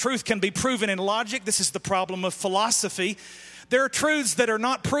ourselves. Truth can be proven in logic. This is the problem of philosophy. There are truths that are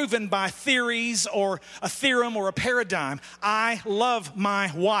not proven by theories or a theorem or a paradigm. I love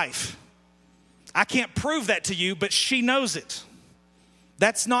my wife. I can't prove that to you, but she knows it.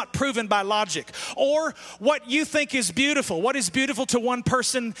 That's not proven by logic. Or what you think is beautiful. What is beautiful to one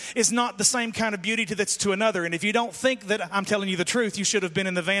person is not the same kind of beauty that's to another. And if you don't think that I'm telling you the truth, you should have been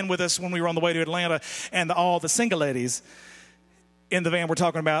in the van with us when we were on the way to Atlanta, and all the single ladies in the van were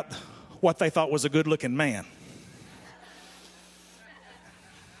talking about what they thought was a good-looking man.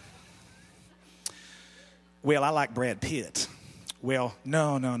 Well, I like Brad Pitt. Well,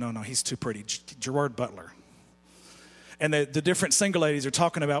 no, he's too pretty. Gerard Butler. And the different single ladies are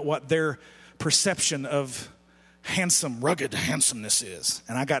talking about what their perception of handsome, rugged handsomeness is.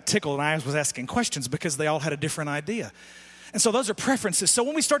 And I got tickled and I was asking questions because they all had a different idea. And so those are preferences. So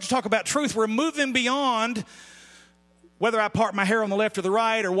when we start to talk about truth, we're moving beyond whether I part my hair on the left or the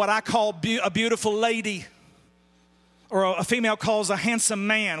right or what I call a beautiful lady or a female calls a handsome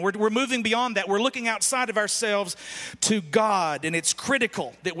man. We're moving beyond that. We're looking outside of ourselves to God. And it's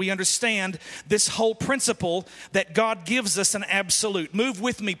critical that we understand this whole principle that God gives us an absolute. Move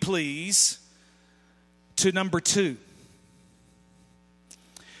with me, please, to number 2.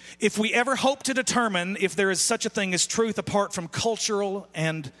 If we ever hope to determine if there is such a thing as truth apart from cultural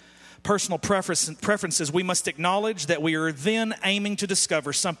and personal preferences, we must acknowledge that we are then aiming to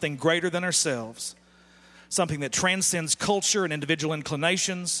discover something greater than ourselves. Something that transcends culture and individual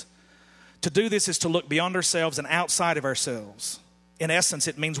inclinations. To do this is to look beyond ourselves and outside of ourselves. In essence,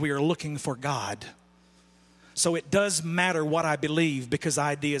 it means we are looking for God. So it does matter what I believe because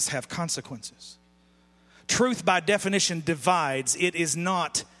ideas have consequences. Truth by definition divides. It is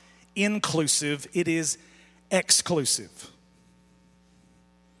not inclusive, it is exclusive.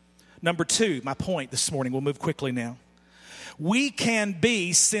 Number 2, my point this morning, we'll move quickly now. We can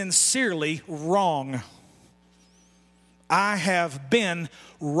be sincerely wrong. I have been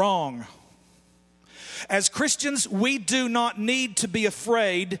wrong. As Christians, we do not need to be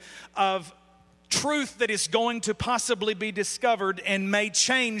afraid of truth that is going to possibly be discovered and may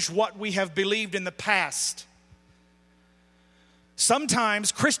change what we have believed in the past.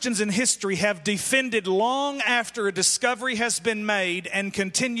 Sometimes Christians in history have defended long after a discovery has been made and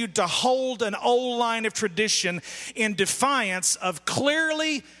continued to hold an old line of tradition in defiance of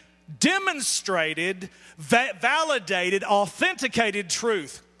clearly demonstrated, validated, authenticated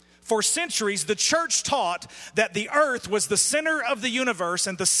truth. For centuries, the church taught that the earth was the center of the universe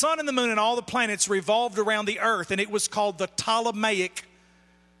and the sun and the moon and all the planets revolved around the earth, and it was called the Ptolemaic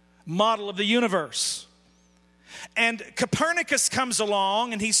model of the universe. And Copernicus comes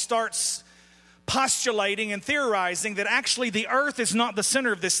along and he starts postulating and theorizing that actually the earth is not the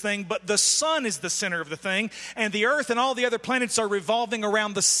center of this thing, but the sun is the center of the thing, and the earth and all the other planets are revolving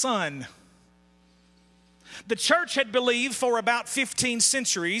around the sun. The church had believed for about 15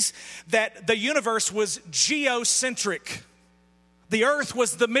 centuries that the universe was geocentric. The earth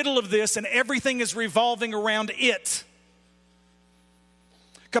was the middle of this and everything is revolving around it.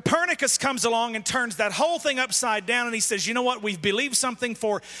 Copernicus comes along and turns that whole thing upside down, and he says, you know what, we've believed something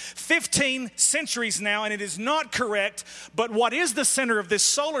for 15 centuries now, and it is not correct, but what is the center of this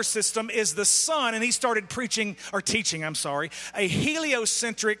solar system is the sun, and he started teaching, a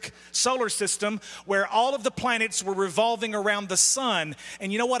heliocentric solar system where all of the planets were revolving around the sun.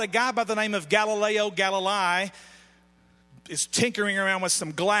 And you know what, a guy by the name of Galileo Galilei is tinkering around with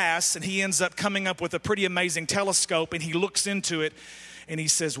some glass, and he ends up coming up with a pretty amazing telescope, and he looks into it, and he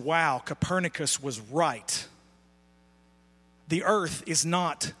says, wow, Copernicus was right. The earth is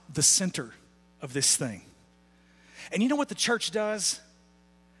not the center of this thing. And you know what the church does?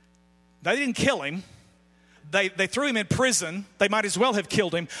 They didn't kill him. They threw him in prison. They might as well have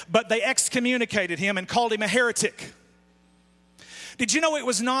killed him, but they excommunicated him and called him a heretic. Did you know it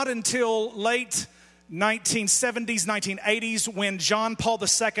was not until late 1970s, 1980s when John Paul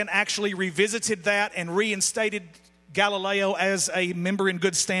II actually revisited that and reinstated Galileo as a member in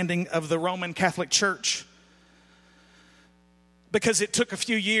good standing of the Roman Catholic Church? Because it took a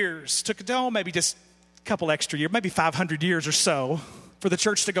few years, maybe just a couple extra years, maybe 500 years or so, for the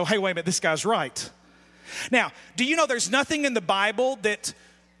church to go, hey, wait a minute, this guy's right. Now, do you know there's nothing in the Bible that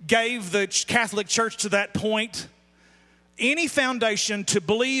gave the Catholic Church to that point any foundation to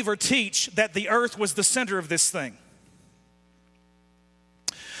believe or teach that the earth was the center of this thing?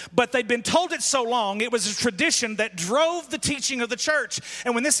 But they'd been told it so long, it was a tradition that drove the teaching of the church.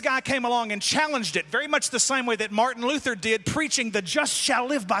 And when this guy came along and challenged it, very much the same way that Martin Luther did, preaching the just shall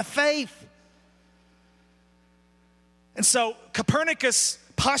live by faith. And so Copernicus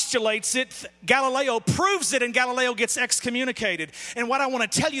postulates it, Galileo proves it, and Galileo gets excommunicated. And what I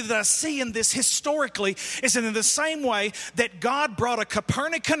want to tell you that I see in this historically is in the same way that God brought a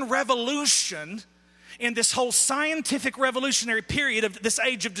Copernican revolution in this whole scientific revolutionary period of this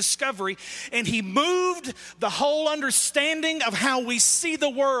age of discovery, and he moved the whole understanding of how we see the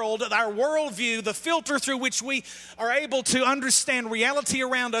world, our worldview, the filter through which we are able to understand reality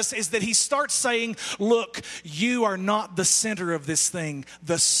around us, is that he starts saying, look, you are not the center of this thing,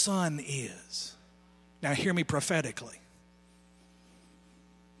 the sun is. Now hear me prophetically.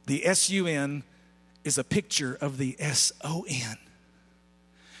 The S-U-N is a picture of the S-O-N.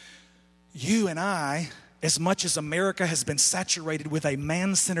 You and I, as much as America has been saturated with a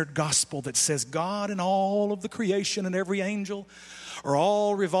man-centered gospel that says God and all of the creation and every angel are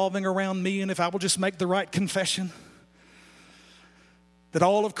all revolving around me, and if I will just make the right confession, that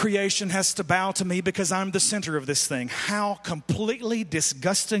all of creation has to bow to me because I'm the center of this thing. How completely,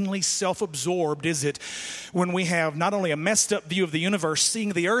 disgustingly self-absorbed is it when we have not only a messed up view of the universe,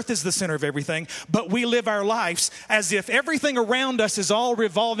 seeing the earth as the center of everything, but we live our lives as if everything around us is all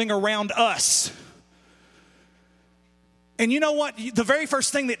revolving around us. And you know what? The very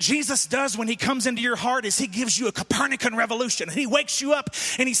first thing that Jesus does when he comes into your heart is he gives you a Copernican revolution. And he wakes you up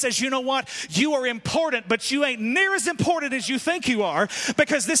and he says, you know what? You are important, but you ain't near as important as you think you are,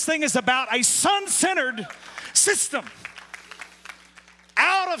 because this thing is about a sun-centered system.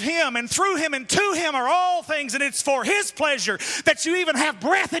 Out of him and through him and to him are all things, and it's for his pleasure that you even have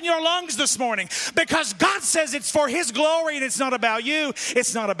breath in your lungs this morning, because God says it's for his glory, and it's not about you.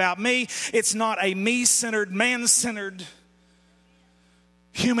 It's not about me. It's not a me-centered, man-centered,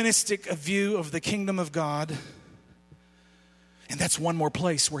 humanistic view of the kingdom of God. And that's one more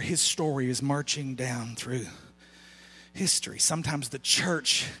place where his story is marching down through history. Sometimes the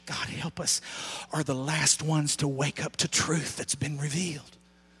church, God help us, are the last ones to wake up to truth that's been revealed.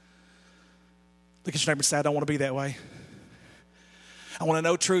 Look at your neighbor and say, I don't want to be that way. I want to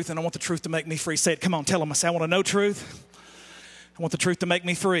know truth, and I want the truth to make me free. Say it, come on, tell them. I say, I want to know truth. I want the truth to make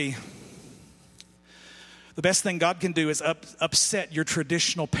me free. The best thing God can do is upset your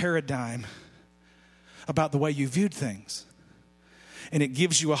traditional paradigm about the way you viewed things. And it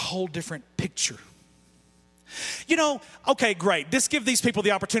gives you a whole different picture. You know, okay, great. Just give these people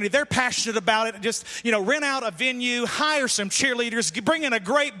the opportunity. They're passionate about it. Just, rent out a venue, hire some cheerleaders, bring in a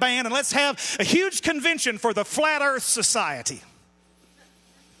great band, and let's have a huge convention for the Flat Earth Society.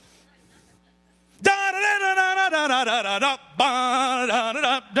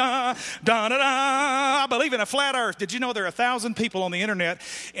 I believe in a flat earth. Did you know there are 1,000 people on the internet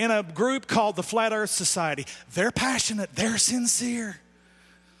in a group called the Flat Earth Society? They're passionate. They're sincere.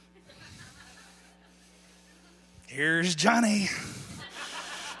 Here's Johnny.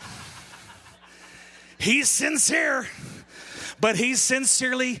 He's sincere, but he's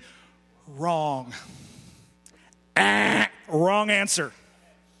sincerely wrong. Wrong answer.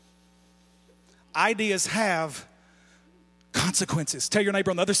 Ideas have consequences. Tell your neighbor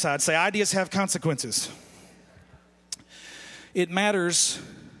on the other side, say, ideas have consequences. It matters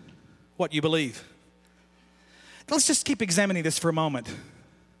what you believe. Let's just keep examining this for a moment.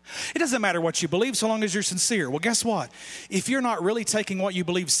 It doesn't matter what you believe so long as you're sincere. Well, guess what? If you're not really taking what you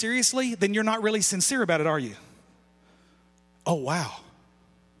believe seriously, then you're not really sincere about it, are you? Oh, wow.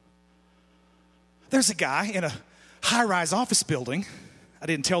 There's a guy in a high-rise office building. I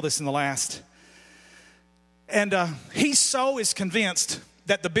didn't tell this in the last. And he so is convinced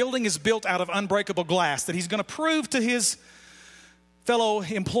that the building is built out of unbreakable glass that he's going to prove to his fellow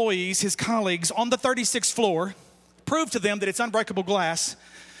employees, his colleagues on the 36th floor, prove to them that it's unbreakable glass,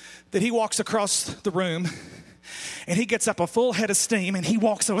 that he walks across the room and he gets up a full head of steam and he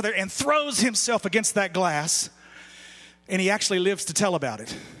walks over there and throws himself against that glass, and he actually lives to tell about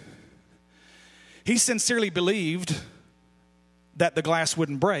it. He sincerely believed that the glass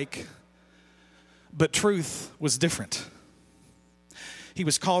wouldn't break, but truth was different. He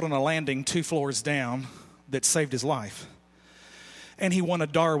was caught on a landing 2 floors down that saved his life. And he won a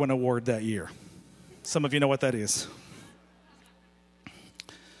Darwin Award that year. Some of you know what that is.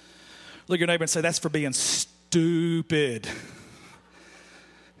 Look at your neighbor and say, that's for being stupid.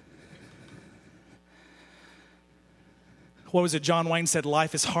 What was it John Wayne said?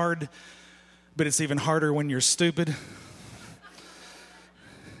 Life is hard, but it's even harder when you're stupid.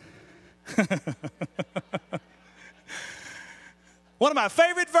 One of my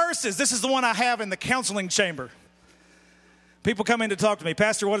favorite verses, this is the one I have in the counseling chamber. People come in to talk to me,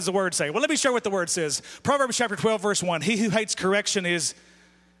 Pastor, what does the word say? Well, let me share what the word says. Proverbs chapter 12, verse 1. He who hates correction is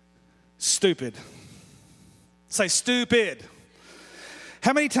stupid. Say stupid.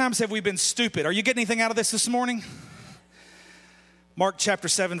 How many times have we been stupid? Are you getting anything out of this morning? Mark chapter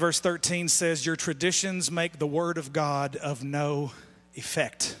 7, verse 13 says, your traditions make the word of God of no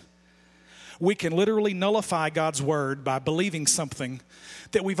effect. We can literally nullify God's word by believing something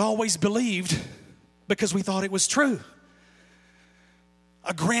that we've always believed because we thought it was true.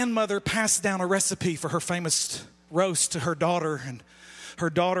 A grandmother passed down a recipe for her famous roast to her daughter, and her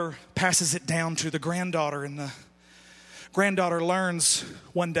daughter passes it down to the granddaughter, and the granddaughter learns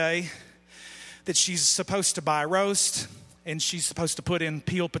one day that she's supposed to buy roast, and she's supposed to put in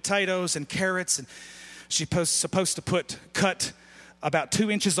peeled potatoes and carrots, and she's supposed to cut about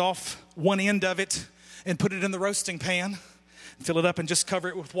 2 inches off one end of it and put it in the roasting pan, fill it up and just cover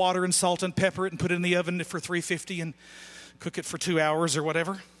it with water and salt and pepper it and put it in the oven for 350 and cook it for 2 hours or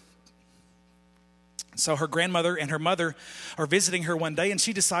whatever. So her grandmother and her mother are visiting her one day, and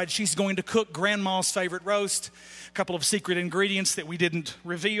she decides she's going to cook grandma's favorite roast, a couple of secret ingredients that we didn't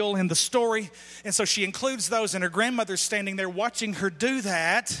reveal in the story. And so she includes those, and her grandmother's standing there watching her do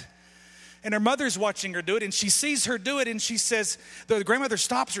that. And her mother's watching her do it, and she sees her do it, and she says, the grandmother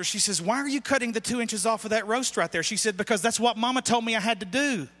stops her. She says, why are you cutting the 2 inches off of that roast right there? She said, because that's what Mama told me I had to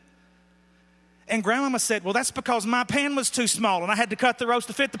do. And Grandmama said, well, that's because my pan was too small, and I had to cut the roast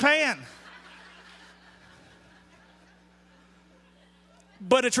to fit the pan.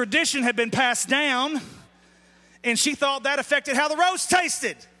 But a tradition had been passed down, and she thought that affected how the roast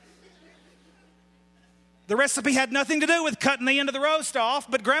tasted. The recipe had nothing to do with cutting the end of the roast off,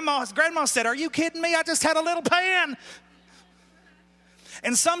 but Grandma said, are you kidding me? I just had a little pan.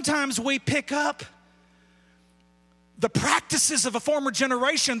 And sometimes we pick up the practices of a former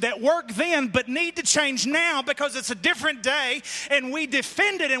generation that worked then but need to change now because it's a different day, and we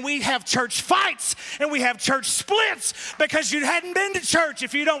defend it, and we have church fights and we have church splits because you hadn't been to church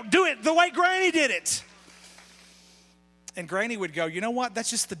if you don't do it the way Granny did it. And Granny would go, you know what? That's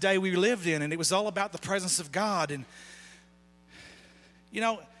just the day we lived in, and it was all about the presence of God. And, you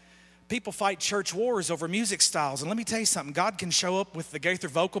know, people fight church wars over music styles. And let me tell you something. God can show up with the Gaither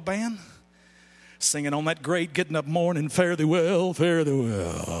Vocal Band singing on that great getting up morning, fare thee well, fare thee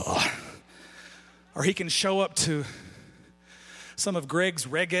well. Or he can show up to some of Greg's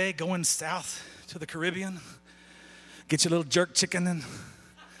reggae going south to the Caribbean, get you a little jerk chicken and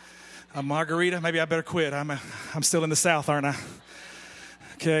a margarita. Maybe I better quit. I'm still in the South, aren't I?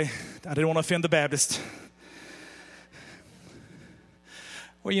 Okay. I didn't want to offend the Baptist.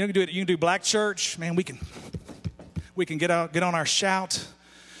 Well, you can do it. You can do black church. Man, we can get on our shout.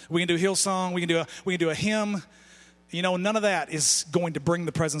 We can do Hillsong. We can do a hymn. You know, none of that is going to bring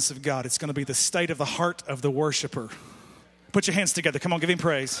the presence of God. It's going to be the state of the heart of the worshiper. Put your hands together. Come on, give him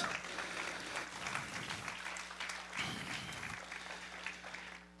praise.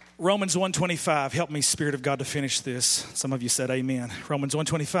 Romans 1:25, help me, Spirit of God, to finish this. Some of you said amen. Romans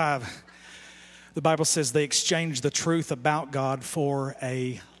 1:25, the Bible says they exchanged the truth about God for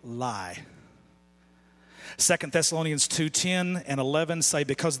a lie. 2 Thessalonians 2:10 and 11 say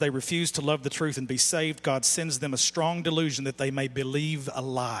because they refuse to love the truth and be saved, God sends them a strong delusion that they may believe a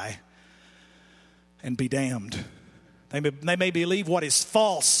lie and be damned. They may believe what is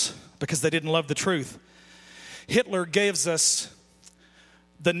false because they didn't love the truth. Hitler gives us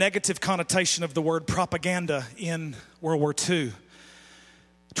the negative connotation of the word propaganda in World War II.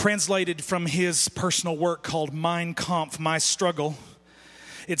 Translated from his personal work called Mein Kampf, My Struggle,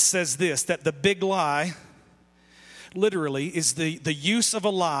 it says this, that the big lie literally is the use of a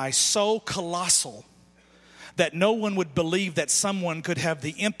lie so colossal that no one would believe that someone could have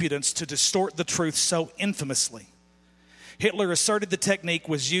the impudence to distort the truth so infamously. Hitler asserted the technique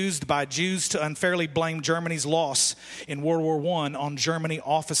was used by Jews to unfairly blame Germany's loss in World War I on German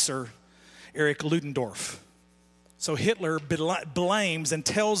officer Erich Ludendorff. So Hitler blames and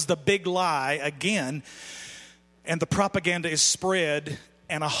tells the big lie again, and the propaganda is spread,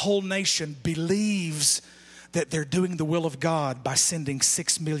 and a whole nation believes that they're doing the will of God by sending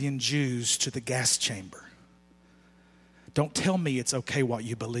 6 million Jews to the gas chamber. Don't tell me it's okay what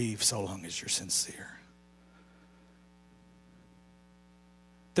you believe so long as you're sincere.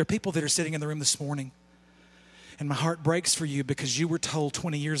 There are people that are sitting in the room this morning, and my heart breaks for you because you were told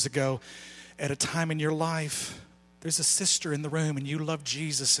 20 years ago at a time in your life, there's a sister in the room and you love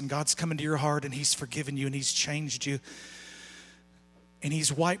Jesus and God's come into your heart and He's forgiven you and He's changed you and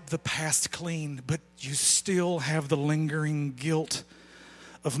He's wiped the past clean, but you still have the lingering guilt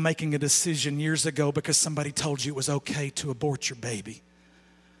of making a decision years ago because somebody told you it was okay to abort your baby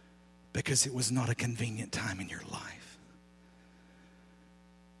because it was not a convenient time in your life.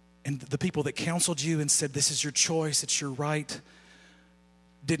 And the people that counseled you and said, this is your choice, it's your right,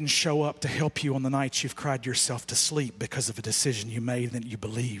 didn't show up to help you on the nights you've cried yourself to sleep because of a decision you made that you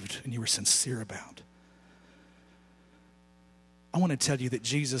believed and you were sincere about. I want to tell you that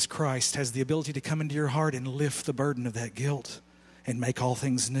Jesus Christ has the ability to come into your heart and lift the burden of that guilt and make all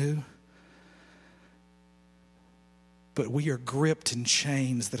things new. But we are gripped in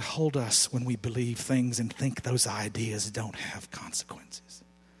chains that hold us when we believe things and think those ideas don't have consequences,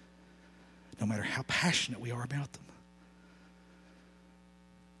 no matter how passionate we are about them.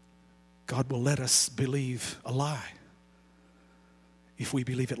 God will let us believe a lie if we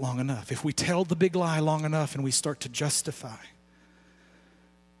believe it long enough. If we tell the big lie long enough and we start to justify,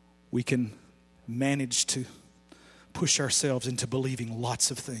 we can manage to push ourselves into believing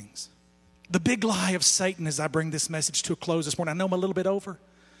lots of things. The big lie of Satan, as I bring this message to a close this morning, I know I'm a little bit over,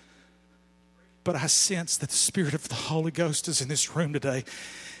 but I sense that the Spirit of the Holy Ghost is in this room today,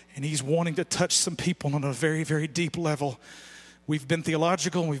 and He's wanting to touch some people on a very, very deep level. We've been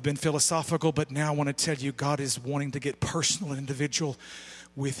theological and we've been philosophical, but now I want to tell you God is wanting to get personal and individual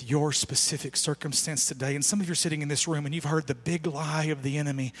with your specific circumstance today. And some of you are sitting in this room and you've heard the big lie of the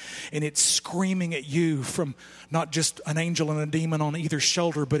enemy, and it's screaming at you from not just an angel and a demon on either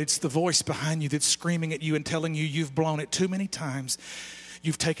shoulder, but it's the voice behind you that's screaming at you and telling you you've blown it too many times.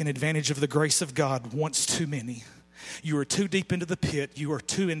 You've taken advantage of the grace of God once too many. You are too deep into the pit. You are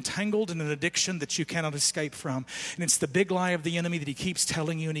too entangled in an addiction that you cannot escape from. And it's the big lie of the enemy that he keeps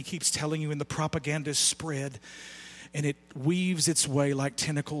telling you and he keeps telling you, and the propaganda is spread. And it weaves its way like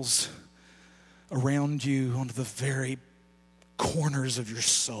tentacles around you onto the very corners of your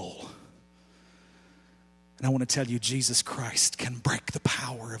soul. And I want to tell you, Jesus Christ can break the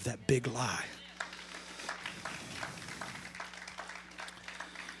power of that big lie.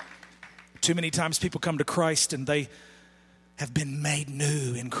 Too many times people come to Christ and they have been made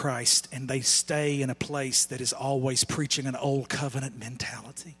new in Christ, and they stay in a place that is always preaching an old covenant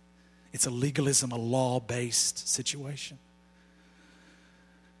mentality. It's a legalism, a law-based situation.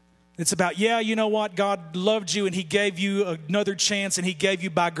 It's about, yeah, you know what? God loved you and He gave you another chance and He gave you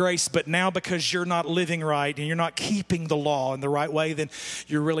by grace, but now because you're not living right and you're not keeping the law in the right way, then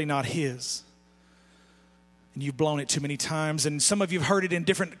you're really not His. And you've blown it too many times. And some of you have heard it in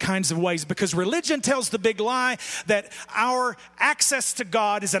different kinds of ways, because religion tells the big lie that our access to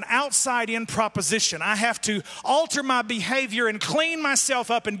God is an outside-in proposition. I have to alter my behavior and clean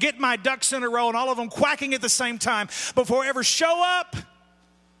myself up and get my ducks in a row and all of them quacking at the same time before I ever show up.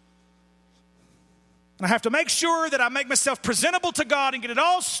 And I have to make sure that I make myself presentable to God and get it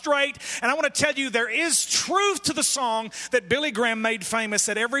all straight. And I want to tell you, there is truth to the song that Billy Graham made famous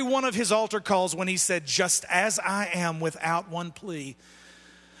at every one of his altar calls when he said, "Just as I am without one plea,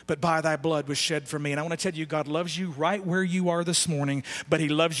 but by thy blood was shed for me." And I want to tell you, God loves you right where you are this morning, but He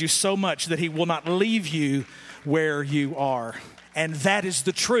loves you so much that He will not leave you where you are. And that is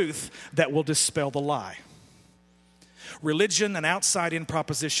the truth that will dispel the lie. Religion, an outside-in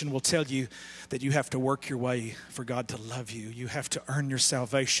proposition, will tell you that you have to work your way for God to love you. You have to earn your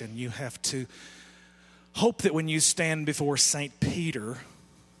salvation. You have to hope that when you stand before St. Peter,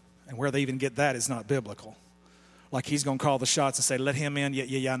 and where they even get that is not biblical. Like he's going to call the shots and say, "Let him in."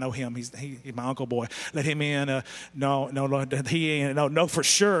 Yeah, I know him. He's my uncle boy. Let him in. No, he ain't. No, for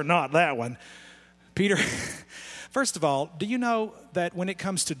sure not that one. Peter First of all, do you know that when it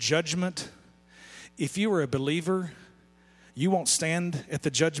comes to judgment, if you are a believer, you won't stand at the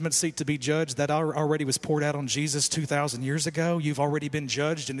judgment seat to be judged. That already was poured out on Jesus 2,000 years ago. You've already been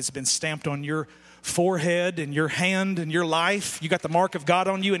judged, and it's been stamped on your forehead and your hand and your life. You got the mark of God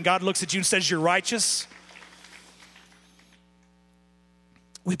on you, and God looks at you and says you're righteous.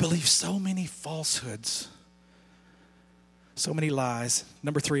 We believe so many falsehoods, so many lies.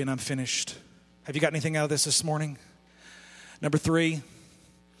 Number 3, and I'm finished. Have you got anything out of this morning? Number 3,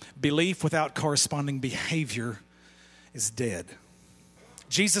 belief without corresponding behavior is dead.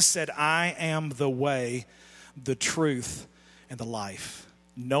 Jesus said, I am the way, the truth, and the life.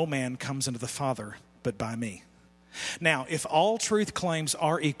 No man comes into the Father but by me. Now, if all truth claims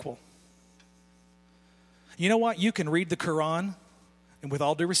are equal, you know what? You can read the Quran, and with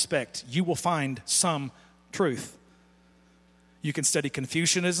all due respect, you will find some truth. You can study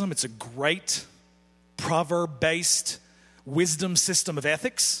Confucianism. It's a great proverb-based wisdom system of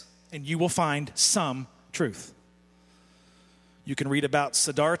ethics, and you will find some truth. You can read about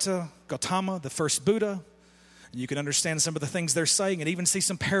Siddhartha Gautama, the first Buddha, and you can understand some of the things they're saying and even see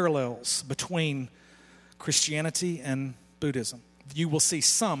some parallels between Christianity and Buddhism. You will see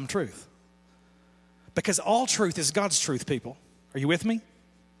some truth. Because all truth is God's truth, people. Are you with me?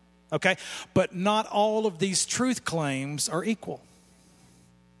 Okay? But not all of these truth claims are equal.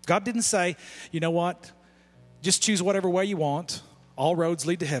 God didn't say, you know what? Just choose whatever way you want. All roads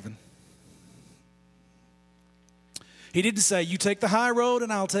lead to heaven. He didn't say, you take the high road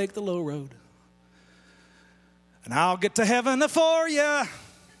and I'll take the low road. And I'll get to heaven before you.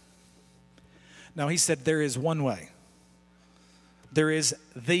 No, he said there is one way. There is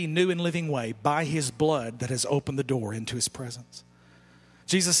the new and living way by his blood that has opened the door into his presence.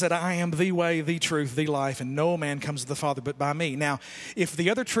 Jesus said, I am the way, the truth, the life, and no man comes to the Father but by me. Now, if the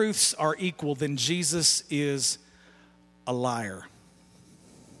other truths are equal, then Jesus is a liar.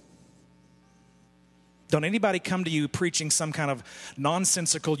 Don't anybody come to you preaching some kind of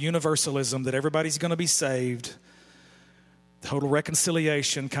nonsensical universalism that everybody's going to be saved, total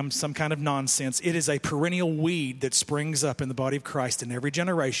reconciliation, comes some kind of nonsense. It is a perennial weed that springs up in the body of Christ in every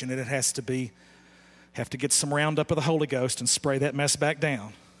generation, and it have to get some Roundup of the Holy Ghost and spray that mess back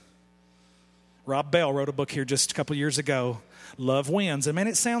down. Rob Bell wrote a book here just a couple years ago, Love Wins. And man,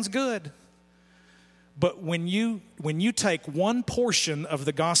 it sounds good. But when you take one portion of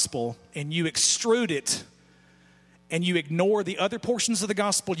the gospel and you extrude it and you ignore the other portions of the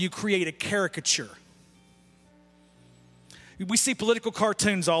gospel, you create a caricature. We see political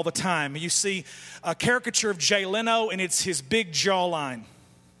cartoons all the time. You see a caricature of Jay Leno and it's his big jawline.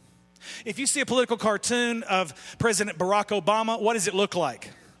 If you see a political cartoon of President Barack Obama, what does it look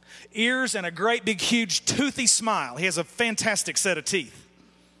like? Ears and a great big huge toothy smile. He has a fantastic set of teeth.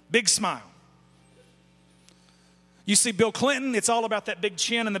 Big smile. You see Bill Clinton, it's all about that big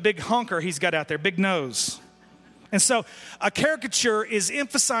chin and the big honker he's got out there, big nose. And so a caricature is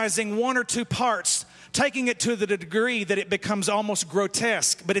emphasizing one or two parts, taking it to the degree that it becomes almost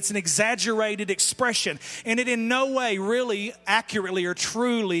grotesque, but it's an exaggerated expression, and it in no way really accurately or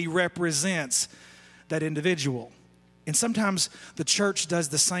truly represents that individual. And sometimes the church does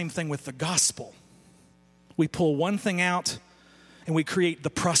the same thing with the gospel. We pull one thing out and we create the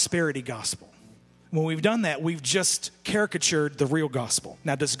prosperity gospel. When we've done that, we've just caricatured the real gospel.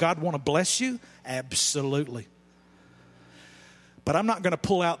 Now, does God want to bless you? Absolutely. But I'm not going to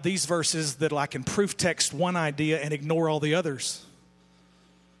pull out these verses that I can proof text one idea and ignore all the others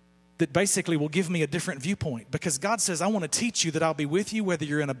that basically will give me a different viewpoint. Because God says, I want to teach you that I'll be with you whether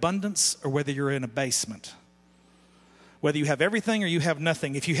you're in abundance or whether you're in abasement. Whether you have everything or you have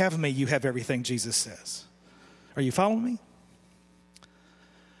nothing. If you have me, you have everything, Jesus says. Are you following me?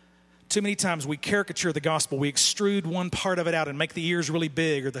 Too many times we caricature the gospel. We extrude one part of it out and make the ears really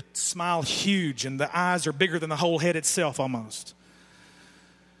big or the smile huge and the eyes are bigger than the whole head itself almost.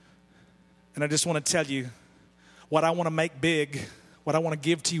 And I just want to tell you, what I want to make big, what I want to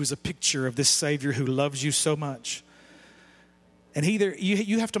give to you is a picture of this Savior who loves you so much. And either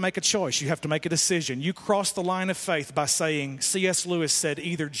you have to make a choice. You have to make a decision. You cross the line of faith by saying, C.S. Lewis said,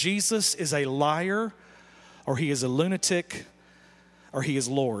 either Jesus is a liar or he is a lunatic or he is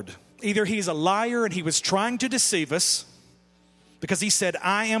Lord. Either he's a liar and he was trying to deceive us because he said,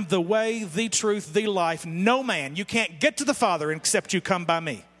 I am the way, the truth, the life. No man, you can't get to the Father except you come by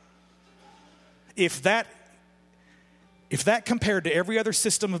me. If that compared to every other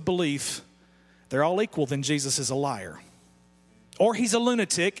system of belief, they're all equal, then Jesus is a liar. Or he's a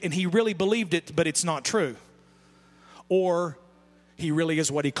lunatic and he really believed it, but it's not true. Or he really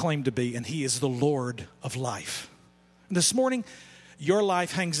is what he claimed to be and he is the Lord of life. And this morning, your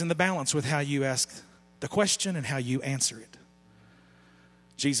life hangs in the balance with how you ask the question and how you answer it.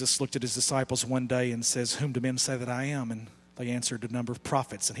 Jesus looked at his disciples one day and says, "Whom do men say that I am?" And they answered a number of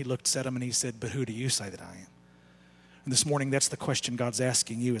prophets. And he looked at them and he said, "But who do you say that I am?" And this morning, that's the question God's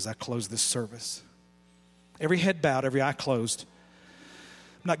asking you as I close this service. Every head bowed, every eye closed.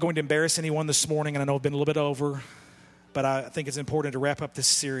 I'm not going to embarrass anyone this morning, and I know I've been a little bit over, but I think it's important to wrap up this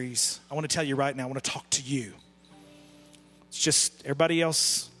series. I want to tell you right now, I want to talk to you. It's just everybody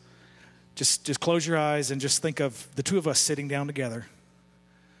else, just close your eyes and just think of the two of us sitting down together.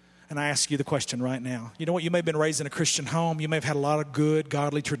 And I ask you the question right now. You know what? You may have been raised in a Christian home. You may have had a lot of good,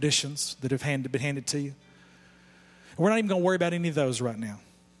 godly traditions that have been handed to you. We're not even going to worry about any of those right now.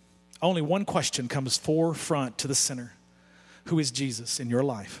 Only one question comes forefront to the center. Who is Jesus in your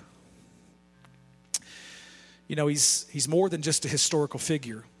life? You know, he's more than just a historical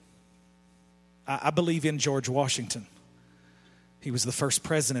figure. I believe in George Washington. He was the first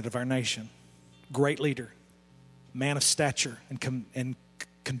president of our nation. Great leader, man of stature and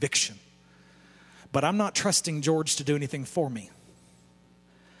conviction. But I'm not trusting George to do anything for me.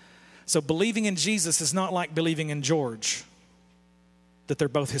 So believing in Jesus is not like believing in George, that they're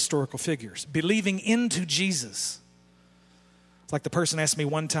both historical figures. Believing into Jesus. It's like the person asked me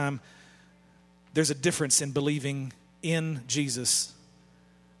one time, there's a difference in believing in Jesus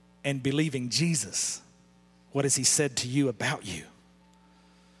and believing Jesus. What has he said to you about you?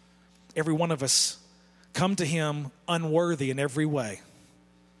 Every one of us come to him unworthy in every way.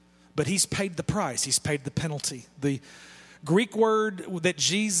 But he's paid the price. He's paid the penalty. The Greek word that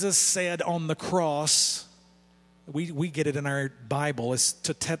Jesus said on the cross, we get it in our Bible, is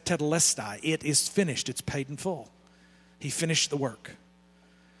tetelestai. It is finished. It's paid in full. He finished the work.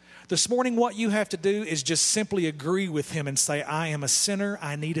 This morning, what you have to do is just simply agree with him and say, I am a sinner.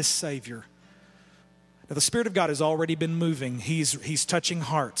 I need a Savior. Now, the Spirit of God has already been moving. He's touching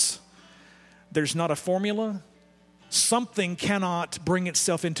hearts. There's not a formula. Something cannot bring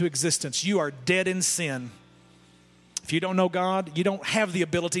itself into existence. You are dead in sin. If you don't know God, you don't have the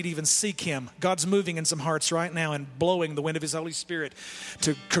ability to even seek him. God's moving in some hearts right now and blowing the wind of his Holy Spirit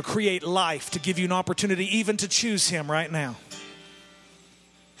to create life, to give you an opportunity even to choose him right now.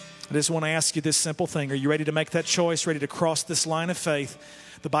 I just want to ask you this simple thing. Are you ready to make that choice, ready to cross this line of faith?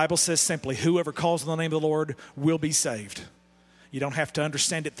 The Bible says simply, whoever calls on the name of the Lord will be saved. You don't have to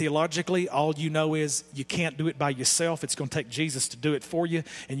understand it theologically. All you know is you can't do it by yourself. It's going to take Jesus to do it for you.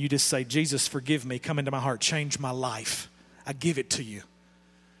 And you just say, Jesus, forgive me. Come into my heart. Change my life. I give it to you.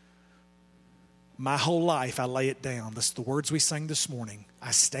 My whole life, I lay it down. That's the words we sang this morning.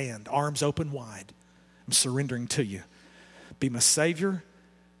 I stand, arms open wide. I'm surrendering to you. Be my Savior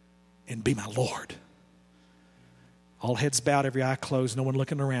and be my Lord. All heads bowed, every eye closed, no one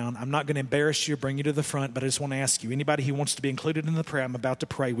looking around. I'm not going to embarrass you or bring you to the front, but I just want to ask you, anybody who wants to be included in the prayer I'm about to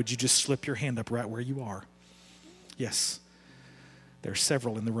pray, would you just slip your hand up right where you are? Yes. There are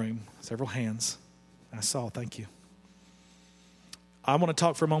several in the room, several hands. I saw, thank you. I want to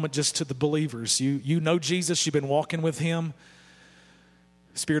talk for a moment just to the believers. You know Jesus, you've been walking with him.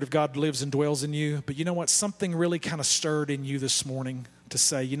 Spirit of God lives and dwells in you. But you know what? Something really kind of stirred in you this morning to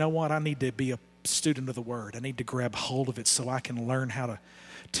say, you know what? I need to be a student of the Word. I need to grab hold of it so I can learn how to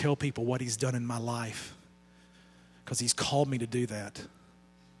tell people what he's done in my life, because he's called me to do that.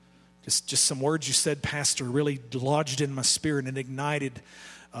 Just some words you said, Pastor, really lodged in my spirit and ignited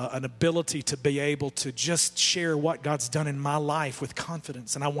an ability to be able to just share what God's done in my life with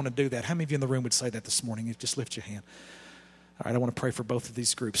confidence, and I want to do that. How many of you in the room would say that this morning? Just lift your hand. All right, I want to pray for both of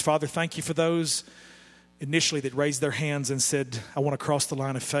these groups. Father, thank you for those initially that raised their hands and said, I want to cross the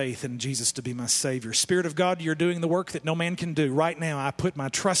line of faith and Jesus to be my Savior. Spirit of God, you're doing the work that no man can do. Right now, I put my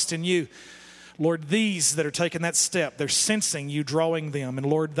trust in you. Lord, these that are taking that step, they're sensing you drawing them. And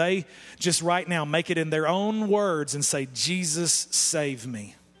Lord, they just right now make it in their own words and say, Jesus, save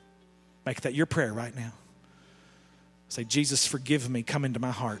me. Make that your prayer right now. Say, Jesus, forgive me. Come into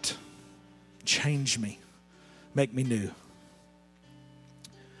my heart. Change me. Make me new.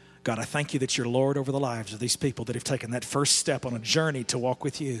 God, I thank you that you're Lord over the lives of these people that have taken that first step on a journey to walk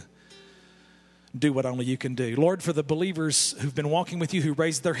with you. Do what only you can do. Lord, for the believers who've been walking with you, who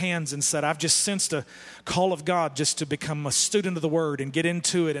raised their hands and said, I've just sensed a call of God just to become a student of the Word and get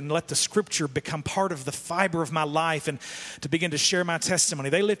into it and let the Scripture become part of the fiber of my life and to begin to share my testimony.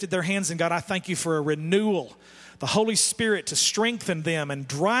 They lifted their hands, and God, I thank you for a renewal, the Holy Spirit to strengthen them and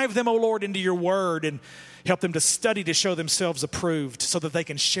drive them, O Lord, into your Word and help them to study to show themselves approved so that they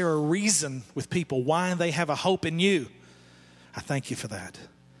can share a reason with people why they have a hope in you. I thank you for that.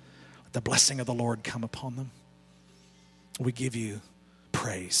 Let the blessing of the Lord come upon them. We give you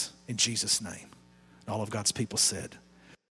praise in Jesus' name. And all of God's people said,